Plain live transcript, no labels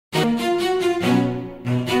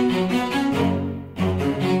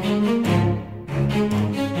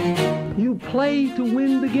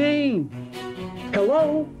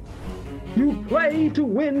Hello? You play to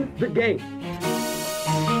win the game.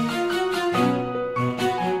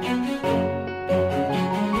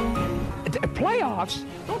 Playoffs?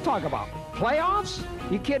 Don't talk about playoffs.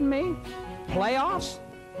 You kidding me? Playoffs?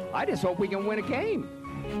 I just hope we can win a game.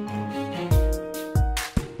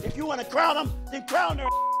 If you want to crown them, then crown their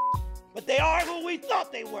but they are who we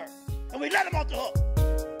thought they were, and we let them off the hook.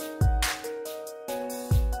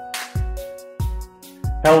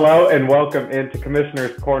 Hello and welcome into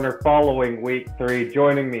Commissioner's Corner following week 3.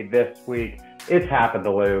 Joining me this week, it's half of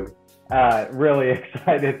the LOOG. Really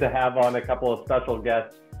excited to have on a couple of special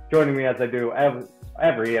guests joining me as I do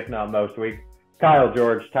every, if not most weeks. Kyle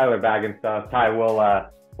George, Tyler Baggenstoes. Ty,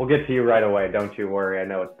 we'll get to you right away. Don't you worry. I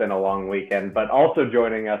know it's been a long weekend, but also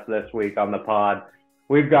joining us this week on the pod,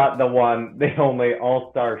 we've got the one, the only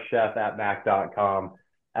all-star chef at Mac.com.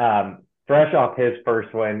 Fresh off his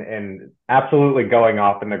first win and absolutely going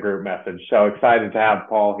off in the group message. So excited to have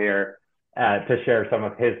Paul here to share some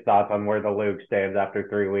of his thoughts on where the LOOG stands after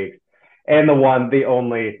 3 weeks. And the one, the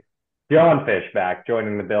only, Jon Fishback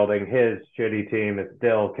joining the building. His shitty team is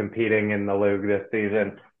still competing in the LOOG this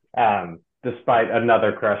season, despite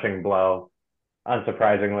another crushing blow.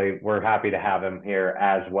 Unsurprisingly, we're happy to have him here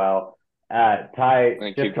as well. Ty,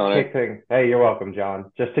 Thank just you, to Connor. kick things, hey, you're welcome,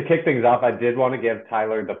 John. Just to kick things off, I did want to give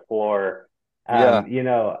Tyler the floor. You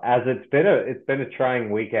know, as it's been a trying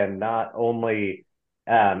weekend, not only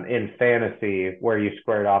in fantasy where you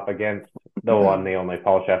squared off against the one, the only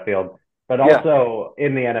Paul Sheffield, but also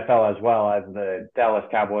in the NFL as well, as the Dallas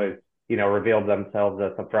Cowboys, you know, revealed themselves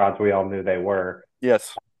as the frauds we all knew they were.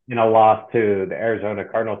 Yes. You know, lost to the Arizona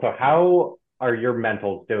Cardinals. So how are your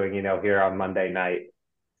mentals doing, you know, here on Monday night?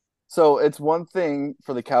 So it's one thing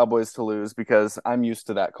for the Cowboys to lose because I'm used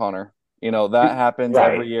to that, Connor. You know, that happens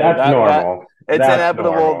every year. That's normal. It's That's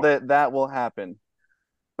inevitable normal. that will happen.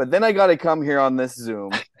 But then I got to come here on this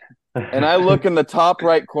Zoom, and I look in the top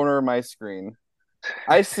right corner of my screen.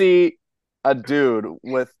 I see a dude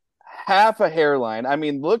with half a hairline. I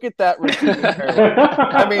mean, look at that receding hairline.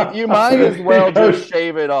 I mean, you might as well just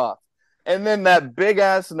shave it off. And then that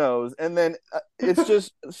big-ass nose. And then it's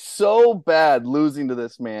just so bad losing to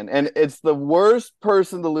this man. And it's the worst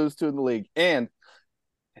person to lose to in the league. And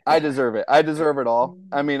I deserve it. I deserve it all.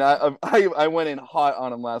 I mean, I went in hot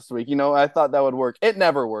on him last week. You know, I thought that would work. It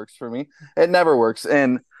never works for me. It never works.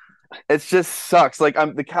 And it just sucks. Like,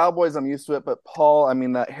 the Cowboys, I'm used to it. But Paul, I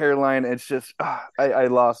mean, that hairline, it's just, I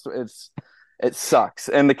lost. It sucks.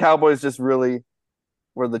 And the Cowboys just really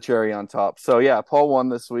were the cherry on top. So yeah, Paul won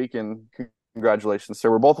this week, and congratulations,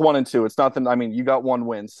 sir. We're both 1-2. It's nothing. I mean, you got one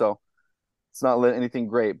win, so it's not anything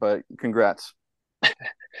great, but congrats.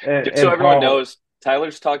 Just so everyone knows,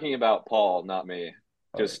 Tyler's talking about Paul, not me.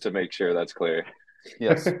 Just to make sure that's clear.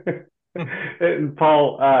 Yes. And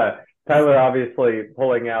Paul, Tyler obviously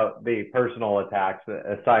pulling out the personal attacks,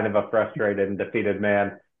 a sign of a frustrated and defeated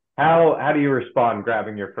man. How do you respond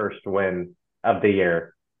grabbing your first win of the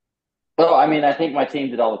year? Well, I mean, I think my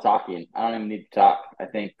team did all the talking. I don't even need to talk. I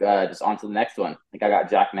think just on to the next one. I think I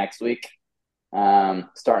got Jack next week.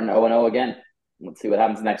 Starting 0-0 again. Let's see what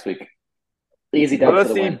happens next week. Easy dub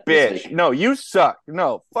for the win. Bitch. No, you suck.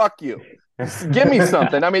 No, fuck you. Give me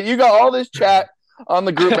something. I mean, you got all this chat on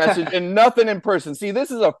the group message and nothing in person. See,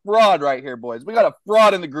 this is a fraud right here, boys. We got a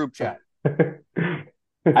fraud in the group chat.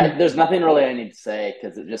 There's nothing really I need to say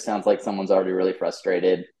because it just sounds like someone's already really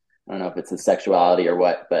frustrated. I don't know if it's his sexuality or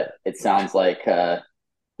what, but it sounds like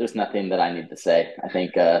there's nothing that I need to say. I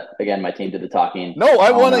think, again, my team did the talking. No,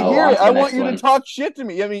 I want to hear it. I want you to talk shit to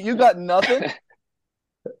me. I mean, you got nothing.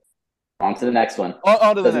 On to the next one.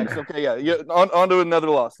 On to the next. Okay, yeah. On to another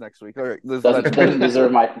loss next week. All right. Doesn't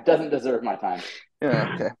deserve my time.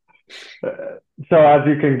 Yeah, okay. So as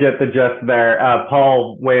you can get the gist there,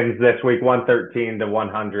 Paul wins this week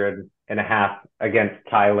 113-100 and a half against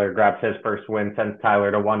Tyler, grabs his first win, sends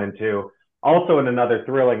Tyler to 1-2. Also in another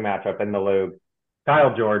thrilling matchup in the LOOG,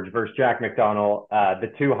 Kyle George versus Jack McDonald,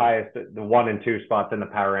 the two highest, the 1 and 2 spots in the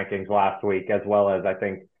power rankings last week, as well as I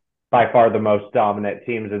think by far the most dominant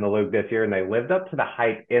teams in the LOOG this year, and they lived up to the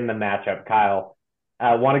hype in the matchup. Kyle,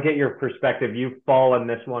 want to get your perspective. You fall in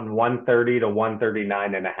this one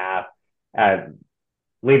 130-139 and a half,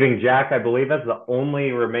 leaving Jack, I believe, as the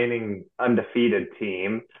only remaining undefeated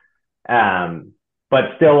team.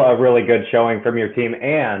 But still a really good showing from your team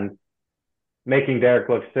and making Derek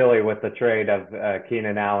look silly with the trade of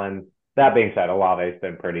Keenan Allen. That being said, Olave's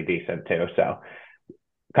been pretty decent too. So,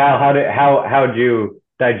 Kyle, how'd you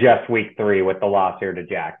digest week 3 with the loss here to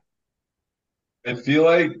Jack? I feel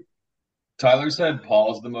like Tyler said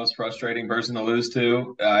Paul's the most frustrating person to lose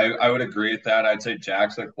to. I would agree with that. I'd say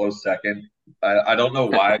Jack's a close second. I don't know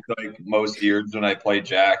why. I feel like most years when I play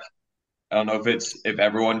Jack, I don't know if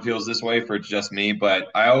everyone feels this way, if it's just me, but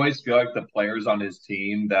I always feel like the players on his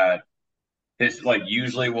team that his like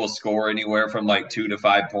usually will score anywhere from like 2 to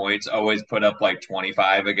 5 points, always put up like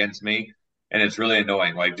 25 against me. And it's really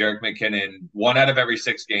annoying. Like Derek McKinnon, 1 out of every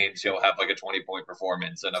 6 games, he'll have like a 20-point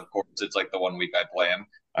performance. And of course, it's like the 1 week I play him.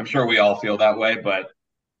 I'm sure we all feel that way, but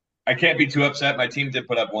I can't be too upset. My team did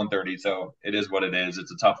put up 130, so it is what it is.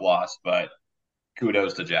 It's a tough loss, but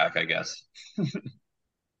kudos to Jack, I guess.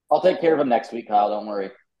 I'll take care of him next week, Kyle. Don't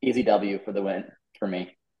worry. Easy W for the win for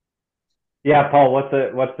me. Yeah, Paul, what's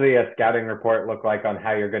the scouting report look like on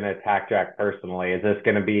how you're going to attack Jack personally? Is this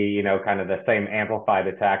going to be, kind of the same amplified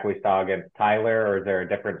attack we saw against Tyler, or is there a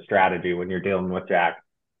different strategy when you're dealing with Jack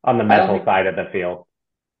on the mental side of the field?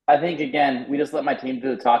 I think, again, we just let my team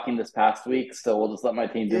do the talking this past week, so we'll just let my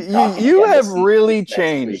team do the talking. You have really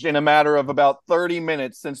changed in a matter of about 30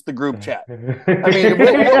 minutes since the group chat. I mean,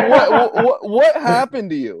 what happened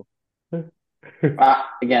to you?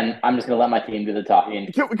 Again, I'm just going to let my team do the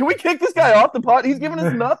talking. Can we kick this guy off the pod? He's giving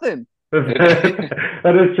us nothing. That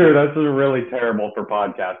is true. That's really terrible for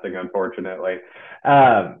podcasting, unfortunately.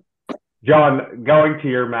 John, going to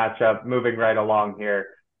your matchup, moving right along here.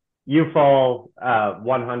 You fall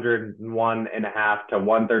 101.5 to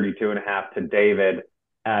 132.5 to David,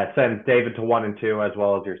 sends David to 1-2 as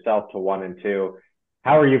well as yourself to 1-2.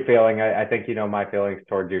 How are you feeling? I think you know my feelings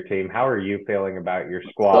towards your team. How are you feeling about your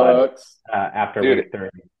squad after week 3?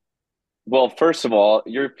 Well, first of all,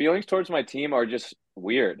 your feelings towards my team are just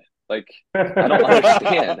weird. Like, I don't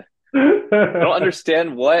understand. I don't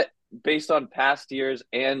understand what, based on past years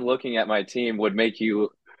and looking at my team, would make you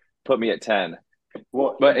put me at 10.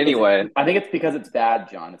 Well, but anyway, I think it's because it's bad,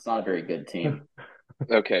 John. It's not a very good team.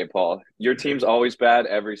 Okay, Paul, your team's always bad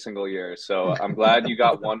every single year. So I'm glad you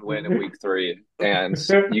got 1 win in week 3 and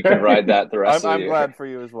you can ride that the rest of the year. I'm glad for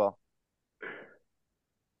you as well.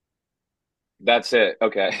 That's it.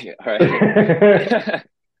 Okay. All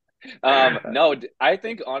right. No, I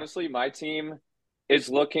think honestly, my team is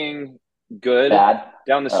looking good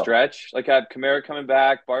down the stretch. Like I had Kamara coming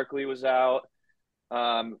back. Barkley was out.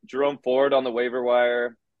 Jerome Ford on the waiver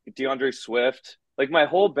wire, DeAndre Swift, like my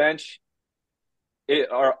whole bench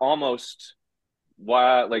are almost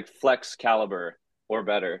like flex caliber or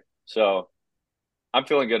better. So I'm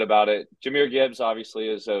feeling good about it. Jahmyr Gibbs obviously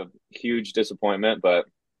is a huge disappointment, but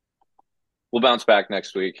we'll bounce back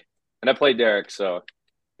next week. And I played Derek, so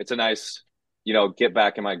it's a nice, get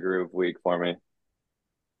back in my groove week for me.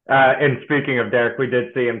 And speaking of Derek, we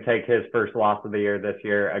did see him take his first loss of the year this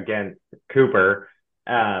year against Cooper.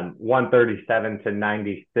 137 to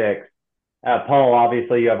 96. Paul,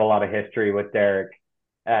 obviously you have a lot of history with Derek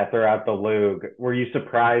throughout the LOOG. Were you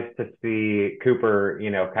surprised to see Cooper,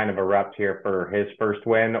 kind of erupt here for his first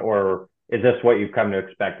win, or is this what you've come to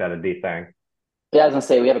expect out of D-Thang? Yeah, I was going to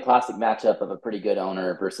say, we have a classic matchup of a pretty good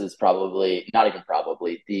owner versus the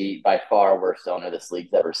by far worst owner this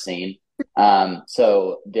league's ever seen.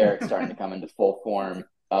 So Derek's starting to come into full form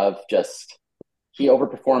of just – he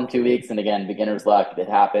overperformed 2 weeks, and again, beginner's luck, it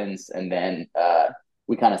happens. And then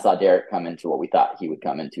we kind of saw Derek come into what we thought he would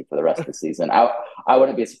come into for the rest of the season. I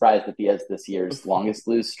wouldn't be surprised if he has this year's longest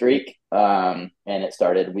lose streak, and it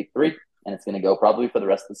started week 3, and it's going to go probably for the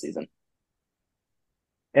rest of the season.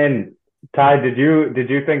 And Ty, did you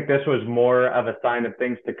think this was more of a sign of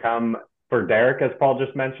things to come for Derek, as Paul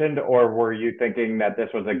just mentioned, or were you thinking that this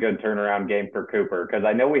was a good turnaround game for Cooper? Because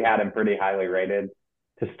I know we had him pretty highly rated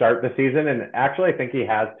to start the season, and actually I think he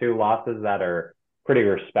has 2 losses that are pretty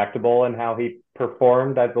respectable in how he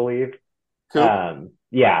performed, I believe. Cool.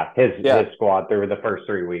 His squad through the first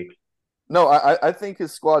 3 weeks. No, I think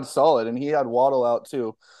his squad's solid, and he had Waddle out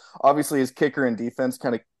too. Obviously, his kicker and defense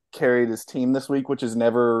kind of carried his team this week, which is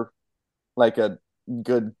never like a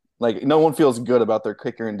good – like no one feels good about their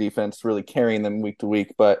kicker and defense really carrying them week to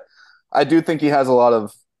week. But I do think he has a lot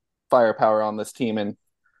of firepower on this team, and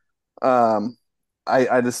I'm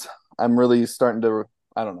really starting to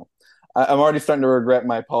 – I don't know. I'm already starting to regret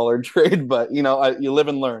my Pollard trade, but, you live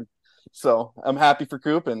and learn. So I'm happy for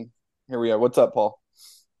Coop, and here we are. What's up, Paul?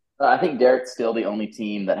 I think Derek's still the only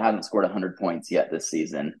team that hasn't scored 100 points yet this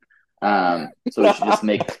season. So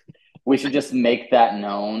we should just make that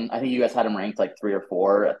known. I think you guys had him ranked like 3 or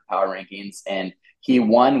 4 at the power rankings, and he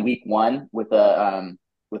won week 1 with a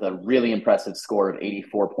really impressive score of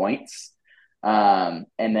 84 points. And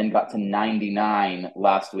then got to 99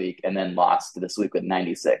 last week, and then lost this week with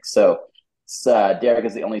 96. So Derek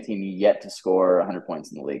is the only team yet to score 100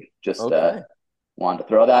 points in the league. Wanted to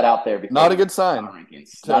throw that out there. Not a good sign.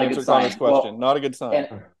 Rankings. To Not a answer good sign. Connor's question, not a good sign. Well, not a good sign. Not a good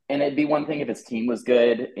sign. And it'd be one thing if his team was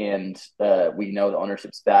good and we know the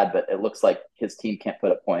ownership's bad, but it looks like his team can't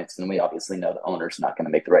put up points, and we obviously know the owner's not going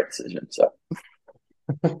to make the right decision. So,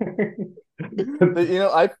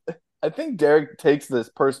 I think Derek takes this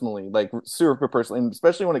personally, like super personally, and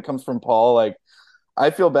especially when it comes from Paul. Like, I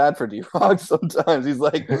feel bad for D-Rock sometimes. He's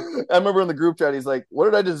like, I remember in the group chat, he's like, "What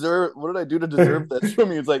did I deserve? What did I do to deserve this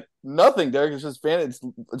from you?" It's like, nothing, Derek. It's just it's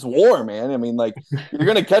war, man. I mean, like, you're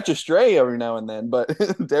gonna catch a stray every now and then, but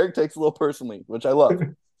Derek takes it a little personally, which I love.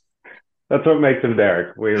 That's what makes him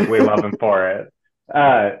Derek. We love him for it.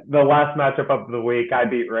 The last matchup of the week, I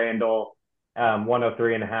beat Randall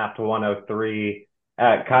 103.5 to 103.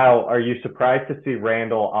 Kyle, are you surprised to see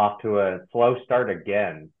Randall off to a slow start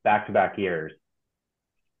again, back-to-back years?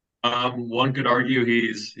 One could argue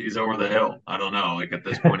he's over the hill. I don't know. Like at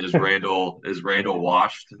this point, is Randall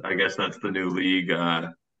washed? I guess that's the new league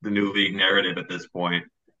narrative at this point.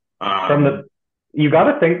 You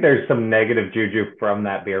got to think there's some negative juju from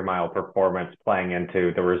that beer mile performance playing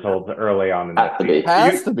into the results early on in the season.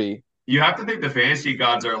 Has to be. You have to think the fantasy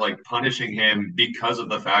gods are like punishing him because of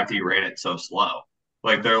the fact he ran it so slow.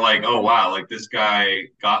 Like they're like, oh wow, like this guy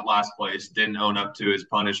got last place, didn't own up to his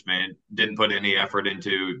punishment, didn't put any effort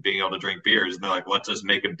into being able to drink beers, and they're like, let's just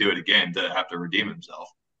make him do it again to have to redeem himself.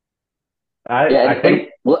 I think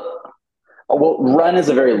run is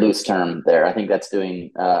a very loose term there. I think that's doing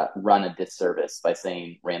run a disservice by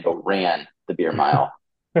saying Randall ran the beer mile.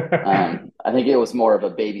 I think it was more of a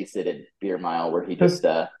babysitted beer mile where he just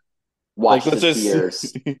watched his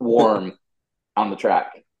beers warm on the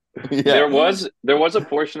track. Yeah. There was a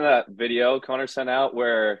portion of that video Connor sent out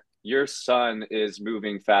where your son is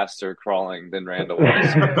moving faster crawling than Randall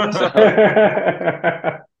was.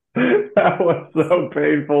 That was so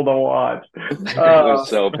painful to watch. It was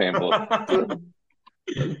so painful.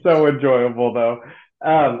 So enjoyable though.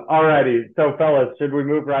 Alrighty, so fellas, should we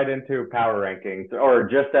move right into power rankings, or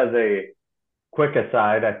just as a quick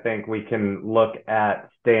aside, I think we can look at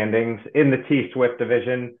standings in the T Swift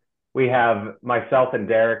division. We have myself and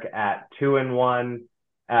Derek at 2 and 1.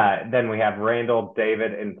 Then we have Randall,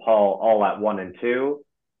 David, and Paul all at 1 and 2.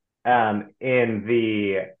 In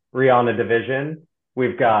the Rihanna division,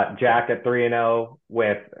 we've got Jack at 3 and 0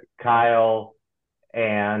 with Kyle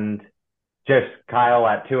and just Kyle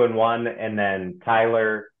at 2 and 1, and then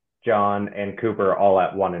Tyler, John, and Cooper all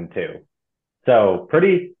at 1 and 2. So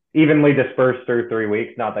pretty evenly dispersed through 3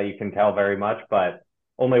 weeks. Not that you can tell very much, but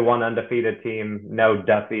only one undefeated team, no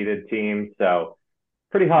defeated team. So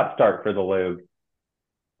pretty hot start for the LOOG.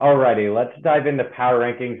 Alrighty, let's dive into power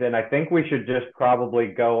rankings. And I think we should just probably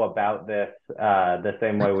go about this the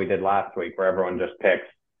same way we did last week, where everyone just picks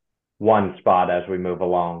one spot as we move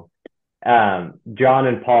along. John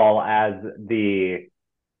and Paul, as the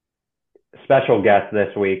special guests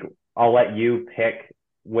this week, I'll let you pick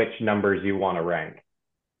which numbers you want to rank.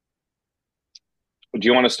 Do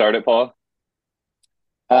you want to start it, Paul?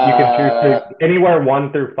 You can choose anywhere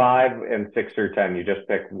 1 through 5 and 6 through 10. You just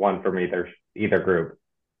pick one from either group.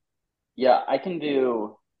 Yeah, I can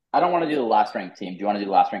do. I don't want to do the last ranked team. Do you want to do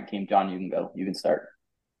the last ranked team, John? You can go. You can start.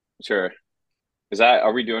 Sure.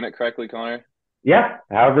 Are we doing it correctly, Connor? Yeah.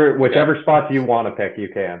 Whichever spots you want to pick, you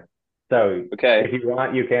can. So okay, if you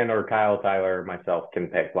want, you can, or Kyle, Tyler, or myself can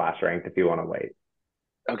pick last ranked if you want to wait.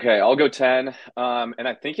 Okay, I'll go 10. And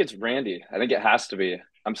I think it's Randy. I think it has to be.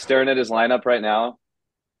 I'm staring at his lineup right now.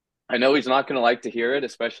 I know he's not going to like to hear it,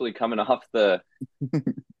 especially coming off the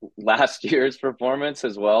last year's performance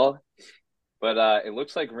as well. But it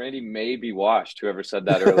looks like Randy may be washed, whoever said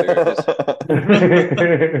that earlier.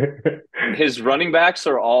 His running backs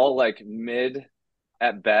are all like mid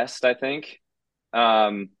at best, I think.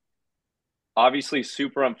 Obviously,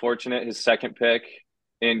 super unfortunate, his second pick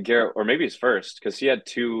in Garrett, or maybe his first, because he had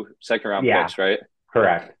 2 second-round picks, right?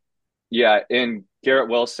 Correct. Yeah, in Garrett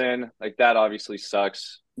Wilson, like that obviously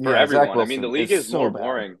sucks for everyone. I mean, the league is so more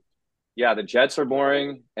boring. Yeah, the Jets are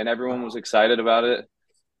boring, and everyone was excited about it.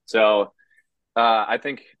 So I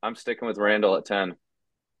think I'm sticking with Randall at 10.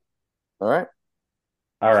 All right.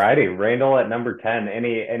 All righty. Randall at number 10.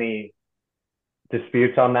 Any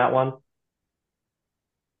disputes on that one?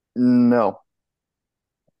 No.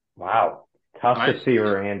 Wow. Tough to see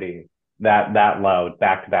Randy that low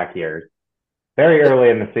back-to-back years. Very early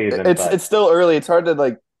in the season. It's still early. It's hard to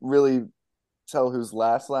like really tell who's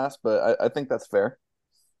last, but I think that's fair.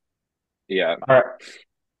 Yeah. All right.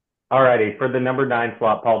 Alrighty. For the number 9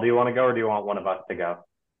 slot, Paul, do you want to go or do you want one of us to go?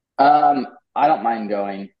 I don't mind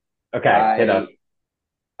going. Okay, hit us.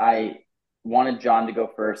 I wanted John to go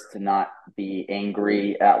first to not be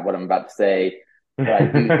angry at what I'm about to say. but I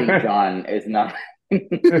do think Jon is not.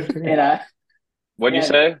 and What'd you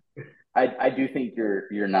say? I do think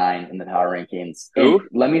you're 9 in the power rankings. Who? And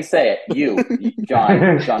let me say it,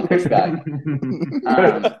 Jon Fishback.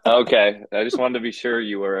 Okay, I just wanted to be sure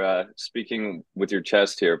you were speaking with your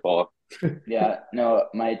chest here, Paul. Yeah, no,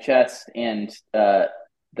 my chest and the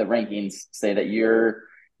rankings say that you're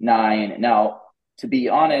 9. Now, to be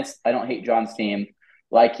honest, I don't hate Jon's team.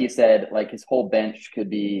 Like he said, like his whole bench could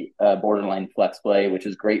be borderline flex play, which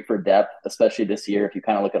is great for depth, especially this year. If you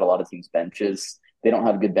kind of look at a lot of teams' benches, they don't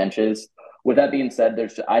have good benches. With that being said,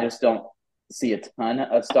 I just don't see a ton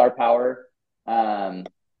of star power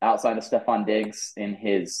outside of Stephon Diggs in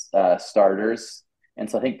his starters. And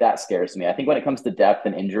so I think that scares me. I think when it comes to depth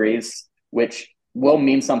and injuries, which will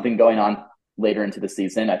mean something going on later into the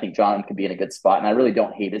season, I think Jon could be in a good spot. And I really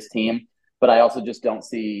don't hate his team, but I also just don't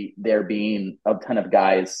see there being a ton of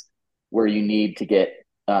guys where you need to get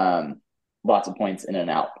lots of points in and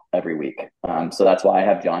out every week. So that's why I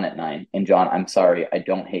have Jon at 9. And Jon, I'm sorry, I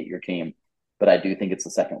don't hate your team, but I do think it's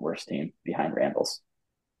the second worst team behind Randall's.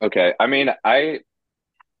 Okay. I mean, I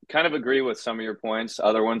kind of agree with some of your points.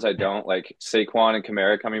 Other ones I don't, like Saquon and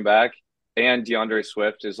Kamara coming back, and DeAndre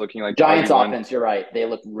Swift is looking like Giants offense. You're right. They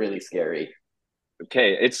look really scary.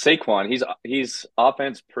 Okay. It's Saquon. He's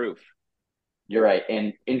offense proof. You're right.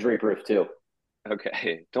 And injury proof too.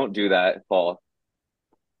 Okay. Don't do that, Paul.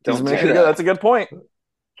 Don't do that. That's a good point.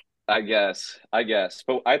 I guess.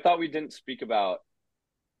 But I thought we didn't speak about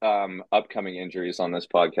upcoming injuries on this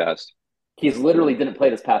podcast. He's literally didn't play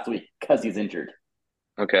this past week because he's injured.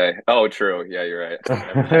 Okay. Oh, true. Yeah, you're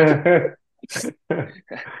right.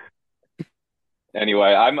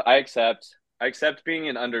 Anyway, I accept being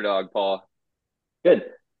an underdog, Paul. Good.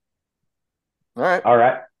 All right.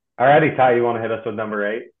 Alrighty, Ty, you want to hit us with number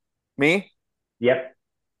 8? Me? Yep.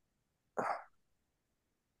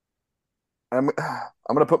 I'm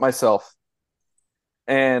gonna put myself.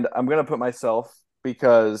 And I'm gonna put myself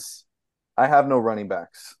because I have no running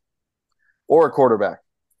backs or a quarterback.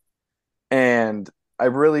 And I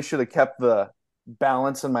really should have kept the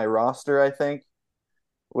balance in my roster, I think,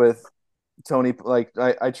 with Tony. Like,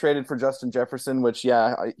 I traded for Justin Jefferson, which,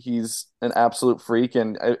 he's an absolute freak.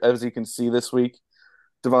 And as you can see this week,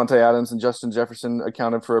 Devontae Adams and Justin Jefferson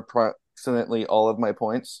accounted for approximately all of my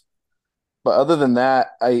points. But other than that,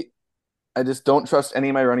 I just don't trust any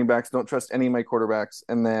of my running backs, don't trust any of my quarterbacks.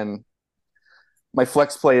 And then my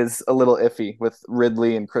flex play is a little iffy with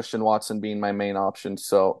Ridley and Christian Watson being my main option.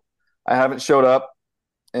 So I haven't showed up,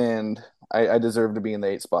 and I deserve to be in the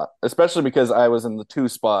 8 spot, especially because I was in the 2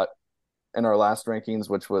 spot in our last rankings,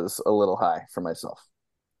 which was a little high for myself.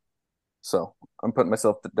 So I'm putting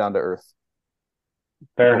myself down to earth.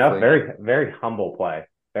 Fair enough. Very, very humble play.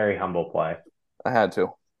 Very humble play. I had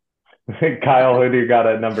to. Kyle, who do you got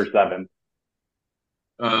at number 7?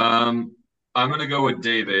 I'm going to go with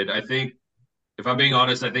David. I think, if I'm being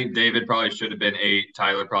honest, I think David probably should have been 8,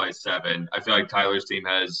 Tyler probably 7. I feel like Tyler's team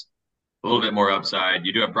has a little bit more upside.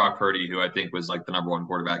 You do have Brock Purdy, who I think was like the number 1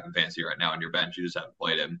 quarterback in fantasy right now on your bench. You just haven't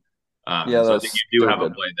played him. So I think you do have a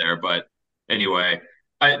play there. But anyway,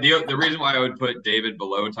 the reason why I would put David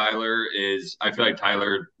below Tyler is I feel like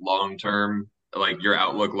Tyler long-term, like your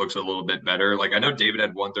outlook looks a little bit better. Like I know David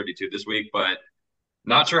had 132 this week, but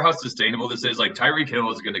not sure how sustainable this is. Like Tyreek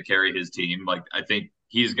Hill is going to carry his team. Like I think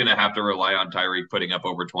he's going to have to rely on Tyreek putting up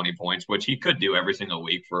over 20 points, which he could do every single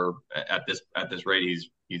week at this rate.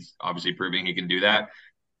 He's obviously proving he can do that.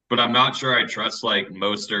 But I'm not sure I trust like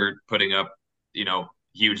Mostert putting up,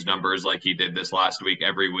 huge numbers like he did this last week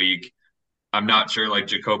every week. I'm not sure like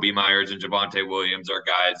Jacoby Myers and Javonte Williams are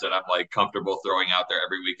guys that I'm like comfortable throwing out there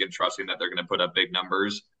every week and trusting that they're going to put up big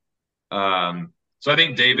numbers. So I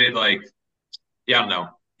think David, I don't know.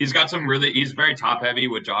 He's very top heavy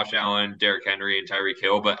with Josh Allen, Derrick Henry, and Tyreek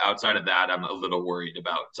Hill. But outside of that, I'm a little worried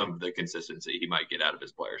about some of the consistency he might get out of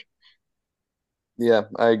his players. Yeah,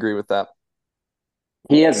 I agree with that.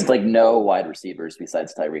 He has no wide receivers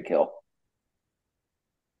besides Tyreek Hill.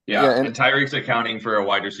 Yeah, and Tyreek's accounting for a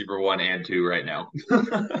wide receiver 1 and 2 right now.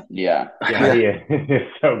 Yeah, he is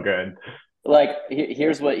so good.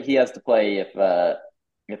 Here's what he has to play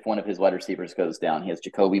if one of his wide receivers goes down. He has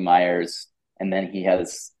Jacoby Myers, and then he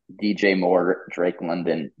has DJ Moore, Drake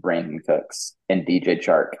London, Brandon Cooks, and DJ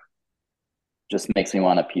Chark. Just makes me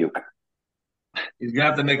want to puke. He's going to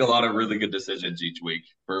have to make a lot of really good decisions each week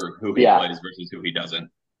for who he plays versus who he doesn't,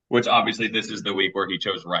 which obviously this is the week where he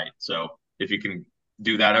chose right. So if you can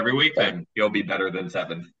do that every week, then he'll be better than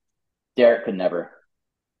 7. Derek could never.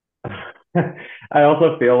 I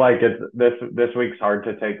also feel like it's this week's hard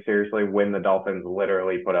to take seriously when the Dolphins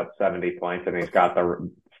literally put up 70 points and he's got the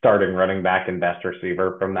starting running back and best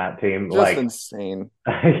receiver from that team. Just insane.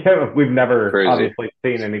 We've never Crazy. obviously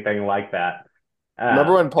seen anything like that.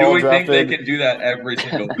 Remember when Do Paul we drafted? think they can do that every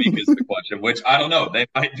single week is the question, which I don't know. They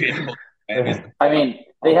might be able to. I mean,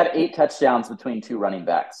 they had 8 touchdowns between 2 running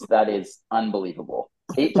backs. That is unbelievable.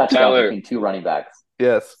 8 touchdowns Tyler. between 2 running backs.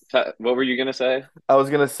 Yes. What were you going to say? I was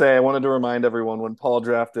going to say, I wanted to remind everyone when Paul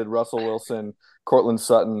drafted Russell Wilson, Cortland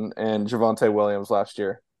Sutton, and Javonte Williams last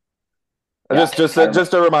year. Yeah,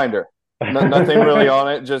 just a reminder. Nothing really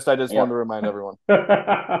on it. I just wanted to remind everyone.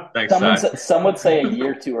 Thanks, some would say a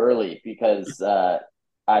year too early because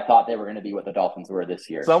I thought they were going to be what the Dolphins were this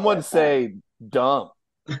year. Some would say dumb.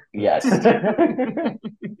 Yes.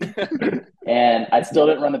 And I still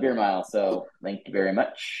didn't run the beer mile, so thank you very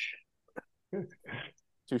much.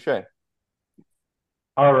 Touche.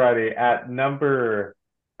 Alrighty, at number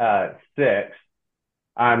 6,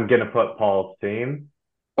 I'm gonna put Paul's team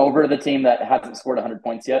over the team that hasn't scored 100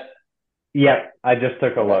 points yet. Yep, I just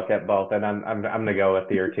took a look at both, and I'm gonna go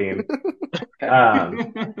with your team.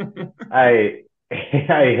 I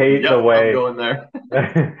hate the way I'm going there.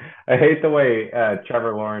 I hate the way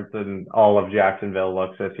Trevor Lawrence and all of Jacksonville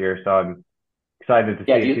looks this year. So I'm excited to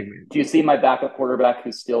see. Do you see my backup quarterback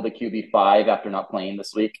who's still the QB5 after not playing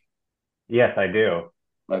this week? Yes, I do.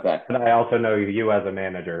 Okay. But I also know you as a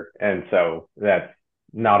manager, and so that's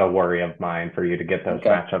not a worry of mine for you to get those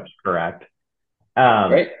matchups correct.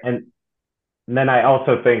 Great. And then I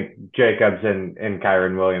also think Jacobs and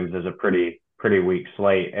Kyron Williams is a pretty weak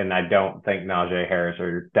slate, and I don't think Najee Harris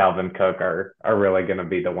or Dalvin Cook are really going to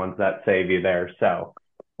be the ones that save you there. So,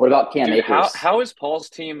 what about Cam Akers? How is Paul's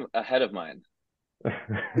team ahead of mine?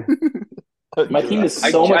 My team is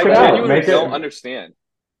so much better. better. I genuinely don't understand.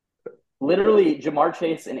 Literally, Jamar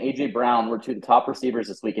Chase and AJ Brown were 2 of the top receivers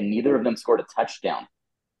this week, and neither of them scored a touchdown.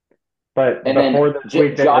 But before this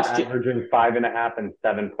week, they were averaging 5.5 and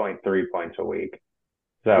 7.3 points a week.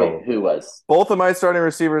 So wait, who was? Both of my starting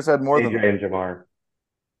receivers had more AJ than and Jamar.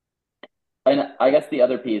 And I guess the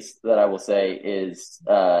other piece that I will say is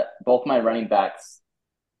both my running backs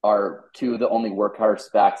are 2 of the only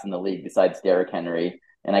workhorse backs in the league besides Derrick Henry,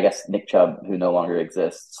 and I guess Nick Chubb, who no longer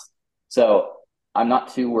exists. So I'm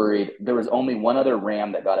not too worried. There was only one other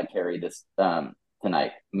Ram that got a carry this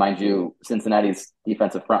tonight. Mind you, Cincinnati's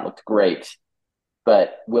defensive front looked great,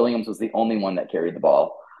 but Williams was the only one that carried the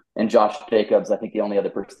ball. And Josh Jacobs, I think the only other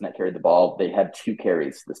person that carried the ball, they had 2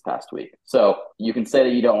 carries this past week. So you can say that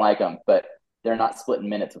you don't like them, but they're not splitting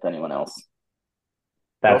minutes with anyone else.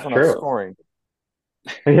 That's true. Scoring.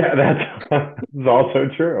 Yeah, that's also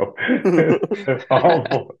true.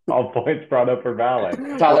 all points brought up for valid.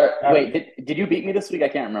 Tyler, wait, did you beat me this week? I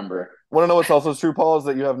can't remember. Want to know what's also true, Paul, is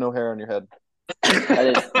that you have no hair on your head.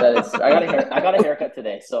 That is. I got a haircut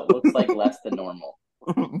today, so it looks like less than normal.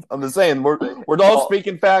 I'm just saying we're all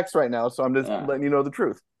speaking facts right now, so I'm just letting you know the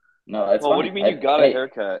truth. No, that's well. What do you mean you got a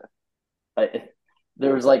haircut?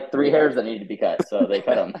 There was like 3 hairs that needed to be cut, so they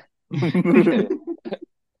cut them. Do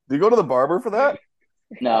you go to the barber for that?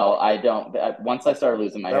 No, I don't. Once I started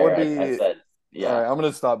losing my hair, I said, yeah. All right, I'm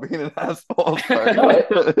going to stop being an asshole. No,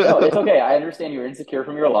 it's okay. I understand you're insecure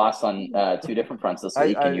from your loss on 2 different fronts this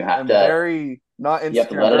week, and you have to. Very not insecure. You have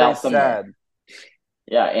to let it out somewhere. Sad.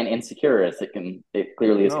 Yeah, and insecure as it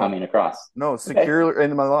clearly is coming across. No, secure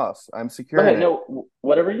in my loss. I'm secure. Okay, no,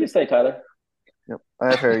 whatever you say, Tyler. Yep, I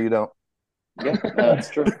have hair. You don't. Yeah, that's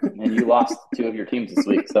true. And you lost 2 of your teams this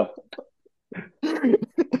week, so.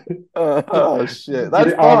 Oh shit!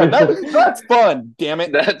 That's fun. That's fun. Damn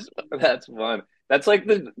it! That's fun. That's like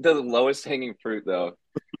the lowest hanging fruit, though.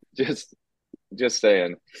 Just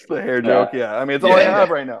saying. The hair joke. Yeah, I mean it's all I have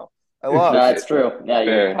right now. I lost. No, it's true. Yeah,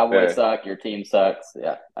 your Cowboys suck. Your team sucks.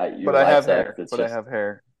 Yeah, but I have hair. I have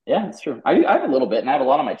hair. Yeah, it's true. I have a little bit, and I have a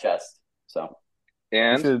lot on my chest. So.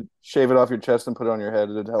 And you should shave it off your chest and put it on your head.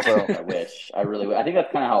 It'd help out. I wish. I really would. I think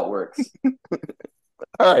that's kind of how it works.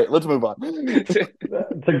 All right, let's move on.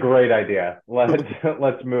 It's a great idea.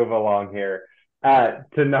 Let's move along here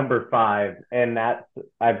to number 5, and that's,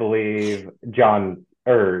 I believe, John's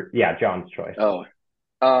choice. Oh,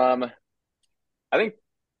 I think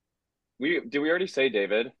did we already say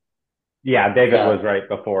David? Yeah, David was right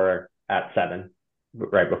before at 7,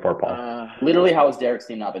 right before Paul. Literally, how has Derek's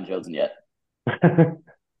team not been chosen yet?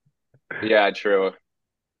 Yeah, true.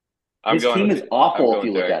 His team is awful if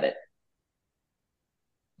you look at it.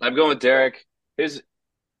 I'm going with Derek.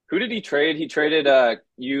 Who did he trade? He traded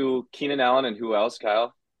Keenan Allen, and who else,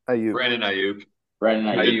 Kyle? Ayuk. Brandon Ayuk.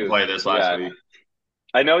 I didn't play this last week.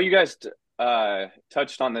 I know you guys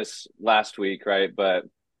touched on this last week, right? But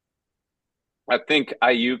I think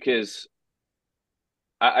Ayuk is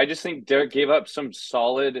 – I just think Derek gave up some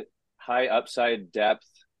solid high upside depth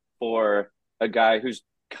for a guy who's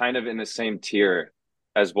kind of in the same tier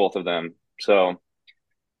as both of them. So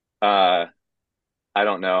I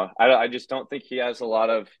don't know. I just don't think he has a lot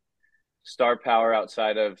of star power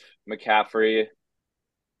outside of McCaffrey.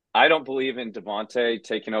 I don't believe in Devontae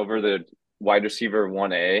taking over the wide receiver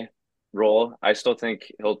 1A role. I still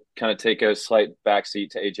think he'll kind of take a slight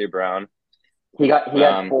backseat to A.J. Brown. He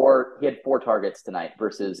had four targets tonight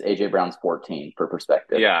versus A.J. Brown's 14 for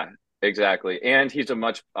perspective. Yeah, exactly. And he's a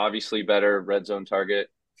much obviously better red zone target.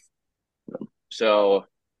 So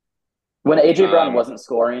when A.J. Brown wasn't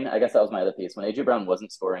scoring, I guess that was my other piece. When A.J. Brown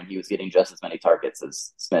wasn't scoring, he was getting just as many targets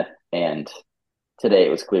as Smith. And today it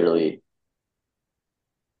was clearly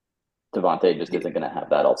Devontae just isn't going to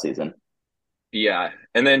have that all season. Yeah.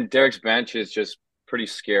 And then Derek's bench is just pretty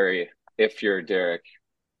scary if you're Derek.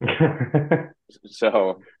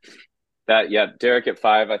 So Derek at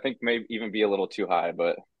 5, I think may even be a little too high,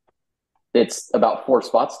 but it's about 4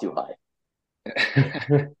 spots too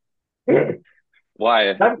high.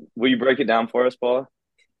 Why? Will you break it down for us, Paul?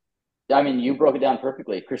 I mean, you broke it down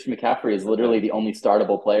perfectly. Christian McCaffrey is literally the only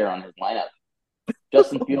startable player on his lineup.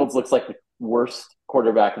 Justin Fields looks like the worst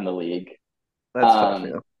quarterback in the league. That's tough,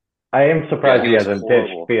 yeah. I am surprised he hasn't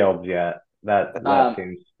pitched Fields yet. That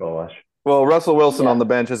seems foolish. Well, Russell Wilson on the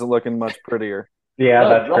bench isn't looking much prettier. Yeah,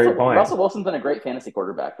 that's a great point. Russell Wilson's been a great fantasy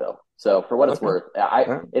quarterback, though. So for what it's worth,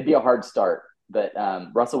 it'd be a hard start. But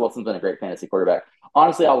Russell Wilson's been a great fantasy quarterback.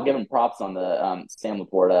 Honestly, I will give him props on the Sam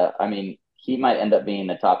Laporta. I mean, he might end up being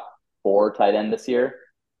the top 4 tight end this year.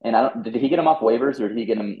 And did he get him off waivers or did he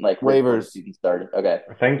get him like waivers? Season started. Okay,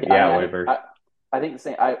 I think waivers. I think the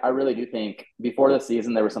same. I really do think before the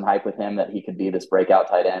season there was some hype with him that he could be this breakout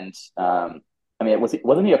tight end. I mean,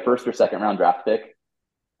 wasn't he a first or second round draft pick?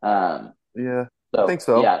 Yeah, I think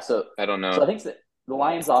so. Yeah, so I don't know. So I think the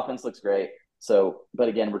Lions' offense looks great. So, but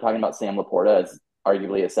again, we're talking about Sam Laporta as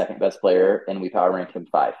arguably a second best player, and we power ranked him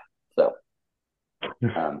 5. So,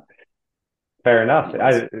 fair enough.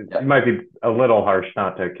 It might be a little harsh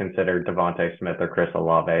not to consider Devontae Smith or Chris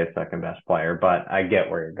Olave a second best player, but I get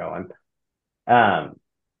where you're going.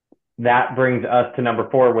 That brings us to number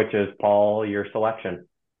 4, which is Paul, your selection.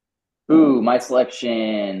 Ooh, my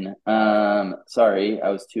selection. Sorry, I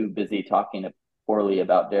was too busy talking poorly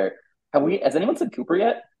about Derek. Has anyone said Cooper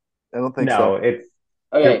yet? I don't think so. No, it's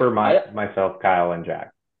Cooper, myself, Kyle, and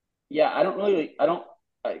Jack. Yeah, I don't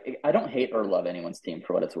hate or love anyone's team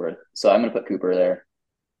for what it's worth. So I'm going to put Cooper there.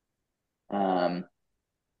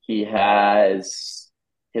 He has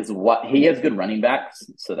good running backs,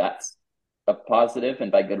 so that's a positive.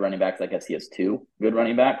 And by good running backs, I guess he has 2 good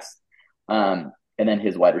running backs. And then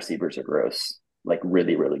his wide receivers are gross, like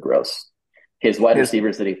really, really gross. His wide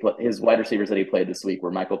receivers that he played this week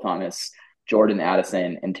were Michael Thomas, Jordan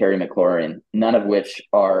Addison, and Terry McLaurin, none of which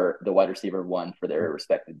are the wide receiver 1 for their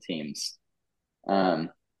respective teams. So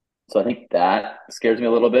I think that scares me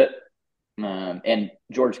a little bit. And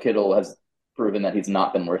George Kittle has proven that he's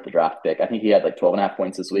not been worth the draft pick. I think he had like 12.5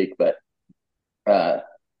 points this week, but that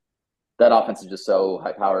offense is just so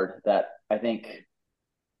high-powered that I think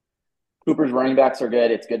Cooper's running backs are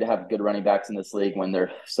good. It's good to have good running backs in this league when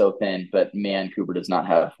they're so thin, but man, Cooper does not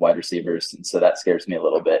have wide receivers, and so that scares me a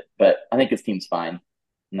little bit. But I think his team's fine,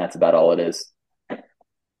 and that's about all it is.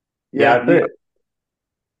 Yeah,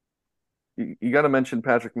 you got to mention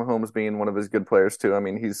Patrick Mahomes being one of his good players too. I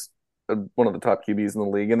mean, he's one of the top QBs in the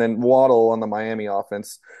league, and then Waddle on the Miami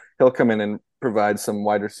offense, he'll come in and provide some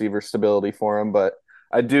wide receiver stability for him, but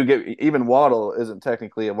I do get even Waddle isn't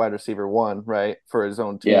technically a wide receiver 1, right, for his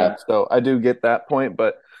own team. Yeah. So I do get that point,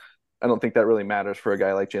 but I don't think that really matters for a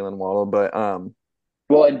guy like Jalen Waddle. But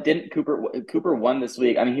well, and didn't Cooper won this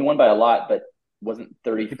week? I mean, he won by a lot, but wasn't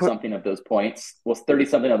 30-something of those points? Well,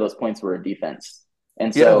 30-something of those points were a defense,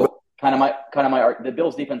 and so kind of my the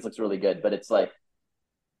Bills' defense looks really good, but it's like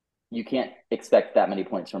you can't expect that many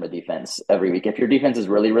points from a defense every week. If your defense is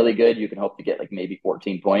really, really good, you can hope to get like maybe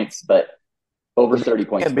 14 points, but over 30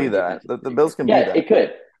 points. Can be that. The Bills can be that. Yeah, it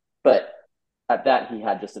could. But at that, he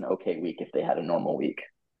had just an okay week if they had a normal week.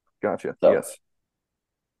 Gotcha. So. Yes.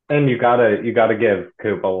 And you gotta give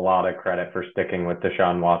Coop a lot of credit for sticking with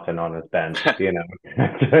Deshaun Watson on his bench.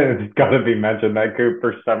 It's got to be mentioned that Coop,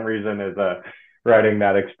 for some reason, is riding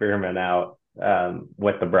that experiment out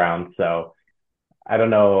with the Browns. So I don't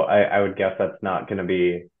know. I would guess that's not going to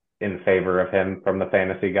be in favor of him from the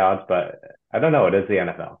fantasy gods, but I don't know. It is the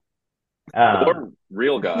NFL. Or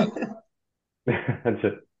real God.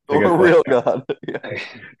 Or real God. Yeah.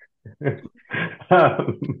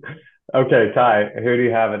 Okay, Ty, who do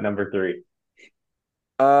you have at number 3?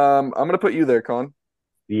 I'm gonna put you there, Con.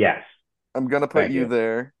 Yes. I'm gonna put you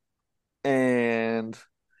there. And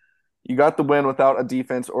You got the win without a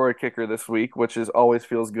defense or a kicker this week, which is always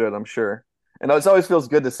feels good, I'm sure. And it always feels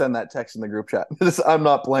good to send that text in the group chat. I'm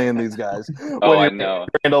not playing these guys Oh, when I you're know.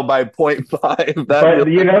 handled by 0.5. But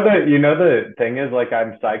the thing is, like,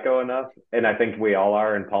 I'm psycho enough, and I think we all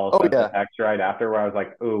are. And Paul sent the text right after where I was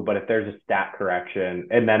like, "Ooh, but if there's a stat correction,"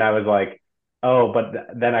 and then I was like, "Oh, but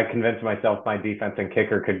then I convinced myself my defense and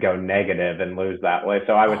kicker could go negative and lose that way."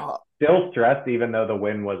 So I was still stressed, even though the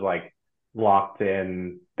win was like locked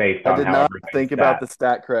in based on I did how not everything think about the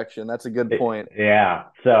stat correction. That's a good point. Yeah.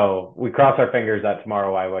 So we cross our fingers that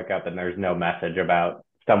tomorrow I wake up and there's no message about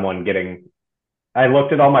someone getting. I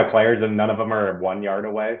looked at all my players and none of them are 1 yard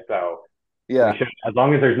away. So yeah, we should, as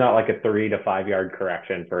long as there's not like a 3 to 5 yard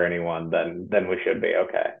correction for anyone, then we should be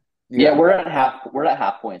okay. Yeah, we're at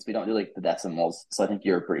half points. We don't do like the decimals, so I think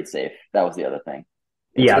you're pretty safe. That was the other thing.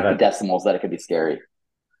 It's like the decimals that it could be scary.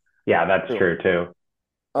 Yeah, that's true too.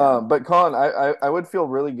 But Colin, I would feel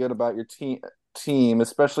really good about your team,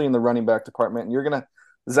 especially in the running back department. And you're gonna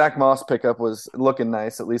Zach Moss pickup was looking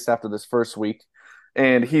nice, at least after this first week.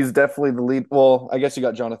 And he's definitely the lead. Well, I guess you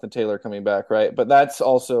got Jonathan Taylor coming back, right? But that's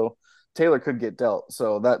also Taylor could get dealt,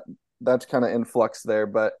 so that's kind of in flux there.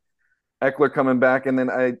 But Eckler coming back, and then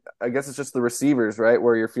I guess it's just the receivers, right,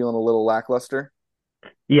 where you're feeling a little lackluster.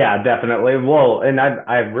 Yeah, definitely. Well, and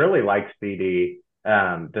I really like CD,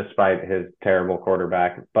 despite his terrible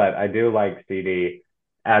quarterback, but I do like CD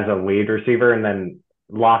as a lead receiver, and then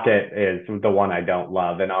Lockett is the one I don't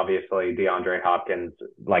love, and obviously DeAndre Hopkins,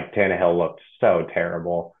 like Tannehill looked so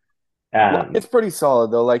terrible. It's pretty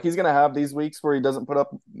solid though. Like he's gonna have these weeks where he doesn't put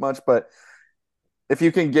up much, but if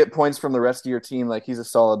you can get points from the rest of your team, like he's a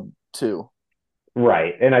solid 2.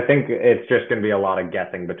 Right. And I think it's just going to be a lot of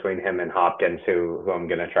guessing between him and Hopkins, who I'm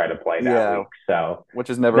going to try to play that week. So, which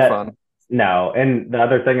is never fun. No. And the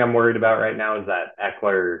other thing I'm worried about right now is that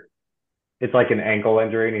Eckler, it's like an ankle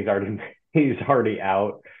injury and he's already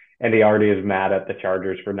out, and he already is mad at the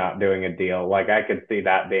Chargers for not doing a deal. Like I could see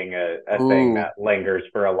that being a thing that lingers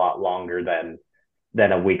for a lot longer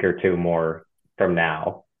than a week or two more from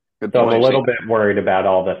now. So I'm a little bit worried about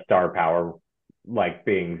all the star power like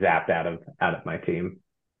being zapped out of my team.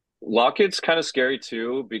 Lockett's kind of scary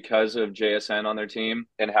too because of JSN on their team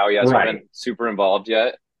and how he hasn't been super involved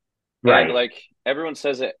yet. Right. And like everyone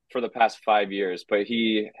says it for the past 5 years, but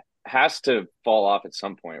he has to fall off at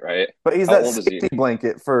some point, right? But he's that safety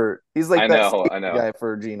blanket for he's like that guy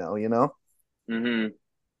for Geno, you know? Mm-hmm.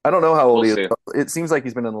 I don't know how old he is. It seems like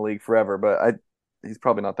he's been in the league forever, but he's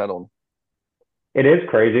probably not that old. It is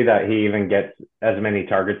crazy that he even gets as many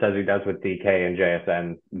targets as he does with DK and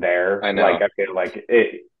JSN there. I know. Like I feel like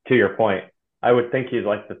it, to your point, I would think he's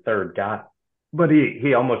like the third guy, but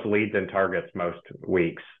he almost leads in targets most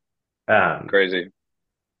weeks. Crazy.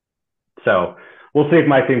 So we'll see if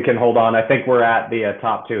my team can hold on. I think we're at the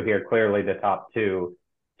top 2 here, clearly the top 2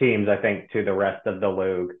 teams, I think, to the rest of the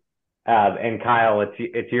LOOG. And Kyle,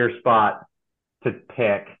 it's your spot to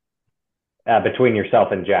pick between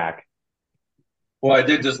yourself and Jack. Well, I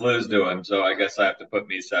did just lose to him, so I guess I have to put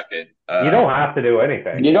me second. You don't have to do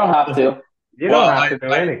anything. You don't have to. You don't have to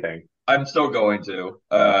do anything. I'm still going to.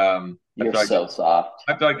 You're so soft.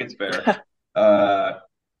 I feel like it's fair.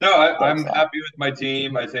 I'm happy with my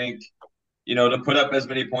team. I think, to put up as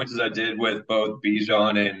many points as I did with both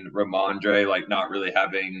Bijan and Ramondre, like not really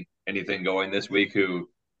having anything going this week, who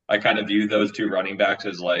I kind of view those 2 running backs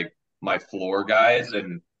as like my floor guys,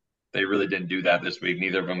 and they really didn't do that this week.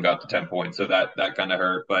 Neither of them got to 10 points, so that kind of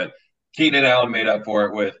hurt. But Keenan Allen made up for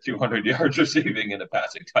it with 200 yards receiving and a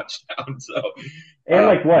passing touchdown. So,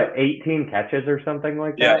 and 18 catches or something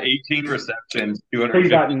like that. Yeah, 18 receptions, 200. So you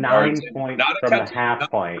got 9 points from a half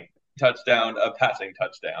point touchdown, a passing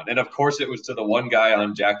touchdown, and of course it was to the one guy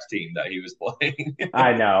on Jack's team that he was playing.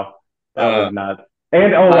 I know that was nuts.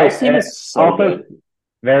 And also good.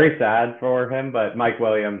 Very sad for him, but Mike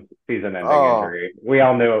Williams season-ending injury. We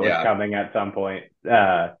all knew it was coming at some point.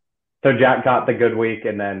 So Jack got the good week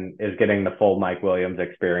and then is getting the full Mike Williams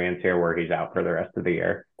experience here where he's out for the rest of the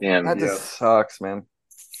year. Damn, that just sucks, man.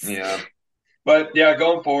 Yeah. But yeah,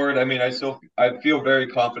 going forward, I mean, I feel very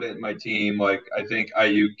confident in my team. Like I think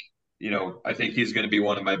Ayuk, I think he's going to be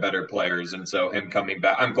one of my better players. And so him coming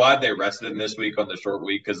back, I'm glad they rested him this week on the short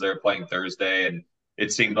week because they're playing Thursday, and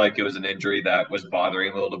it seemed like it was an injury that was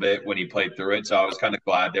bothering him a little bit when he played through it. So I was kind of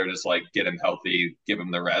glad they're just like, get him healthy, give him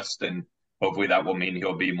the rest, and hopefully that will mean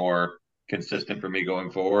he'll be more consistent for me going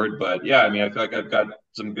forward. But yeah, I mean, I feel like I've got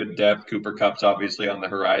some good depth. Cooper Kupp's obviously on the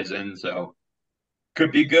horizon, so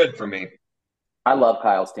could be good for me. I love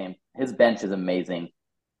Kyle's team. His bench is amazing,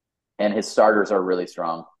 and his starters are really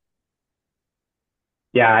strong.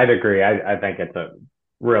 Yeah, I'd agree. I think it's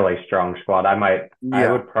really strong squad.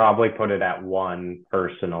 I would probably put it at 1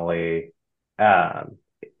 personally.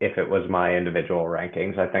 If it was my individual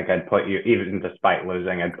rankings, I think I'd put you, even despite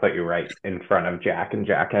losing, I'd put you right in front of Jack, and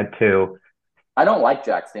Jack had 2. I don't like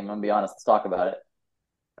Jack's team. I'm gonna be honest. Let's talk about it.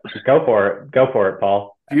 Go for it,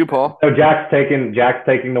 Paul. You, Paul. So Jack's taking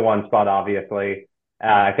the 1 spot, obviously.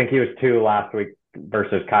 I think he was 2 last week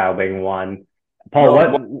versus Kyle being 1.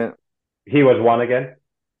 Paul, he was 1 again?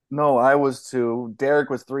 No, I was 2. Derek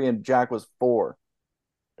was 3, and Jack was 4.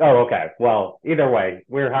 Oh, okay. Well, either way,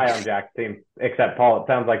 we're high on Jack's team, except Paul, it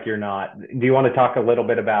sounds like you're not. Do you want to talk a little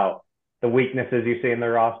bit about the weaknesses you see in the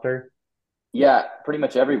roster? Yeah, pretty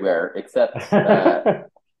much everywhere, except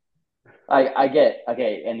I get,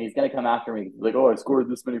 okay, and he's going to come after me. Like, oh, I scored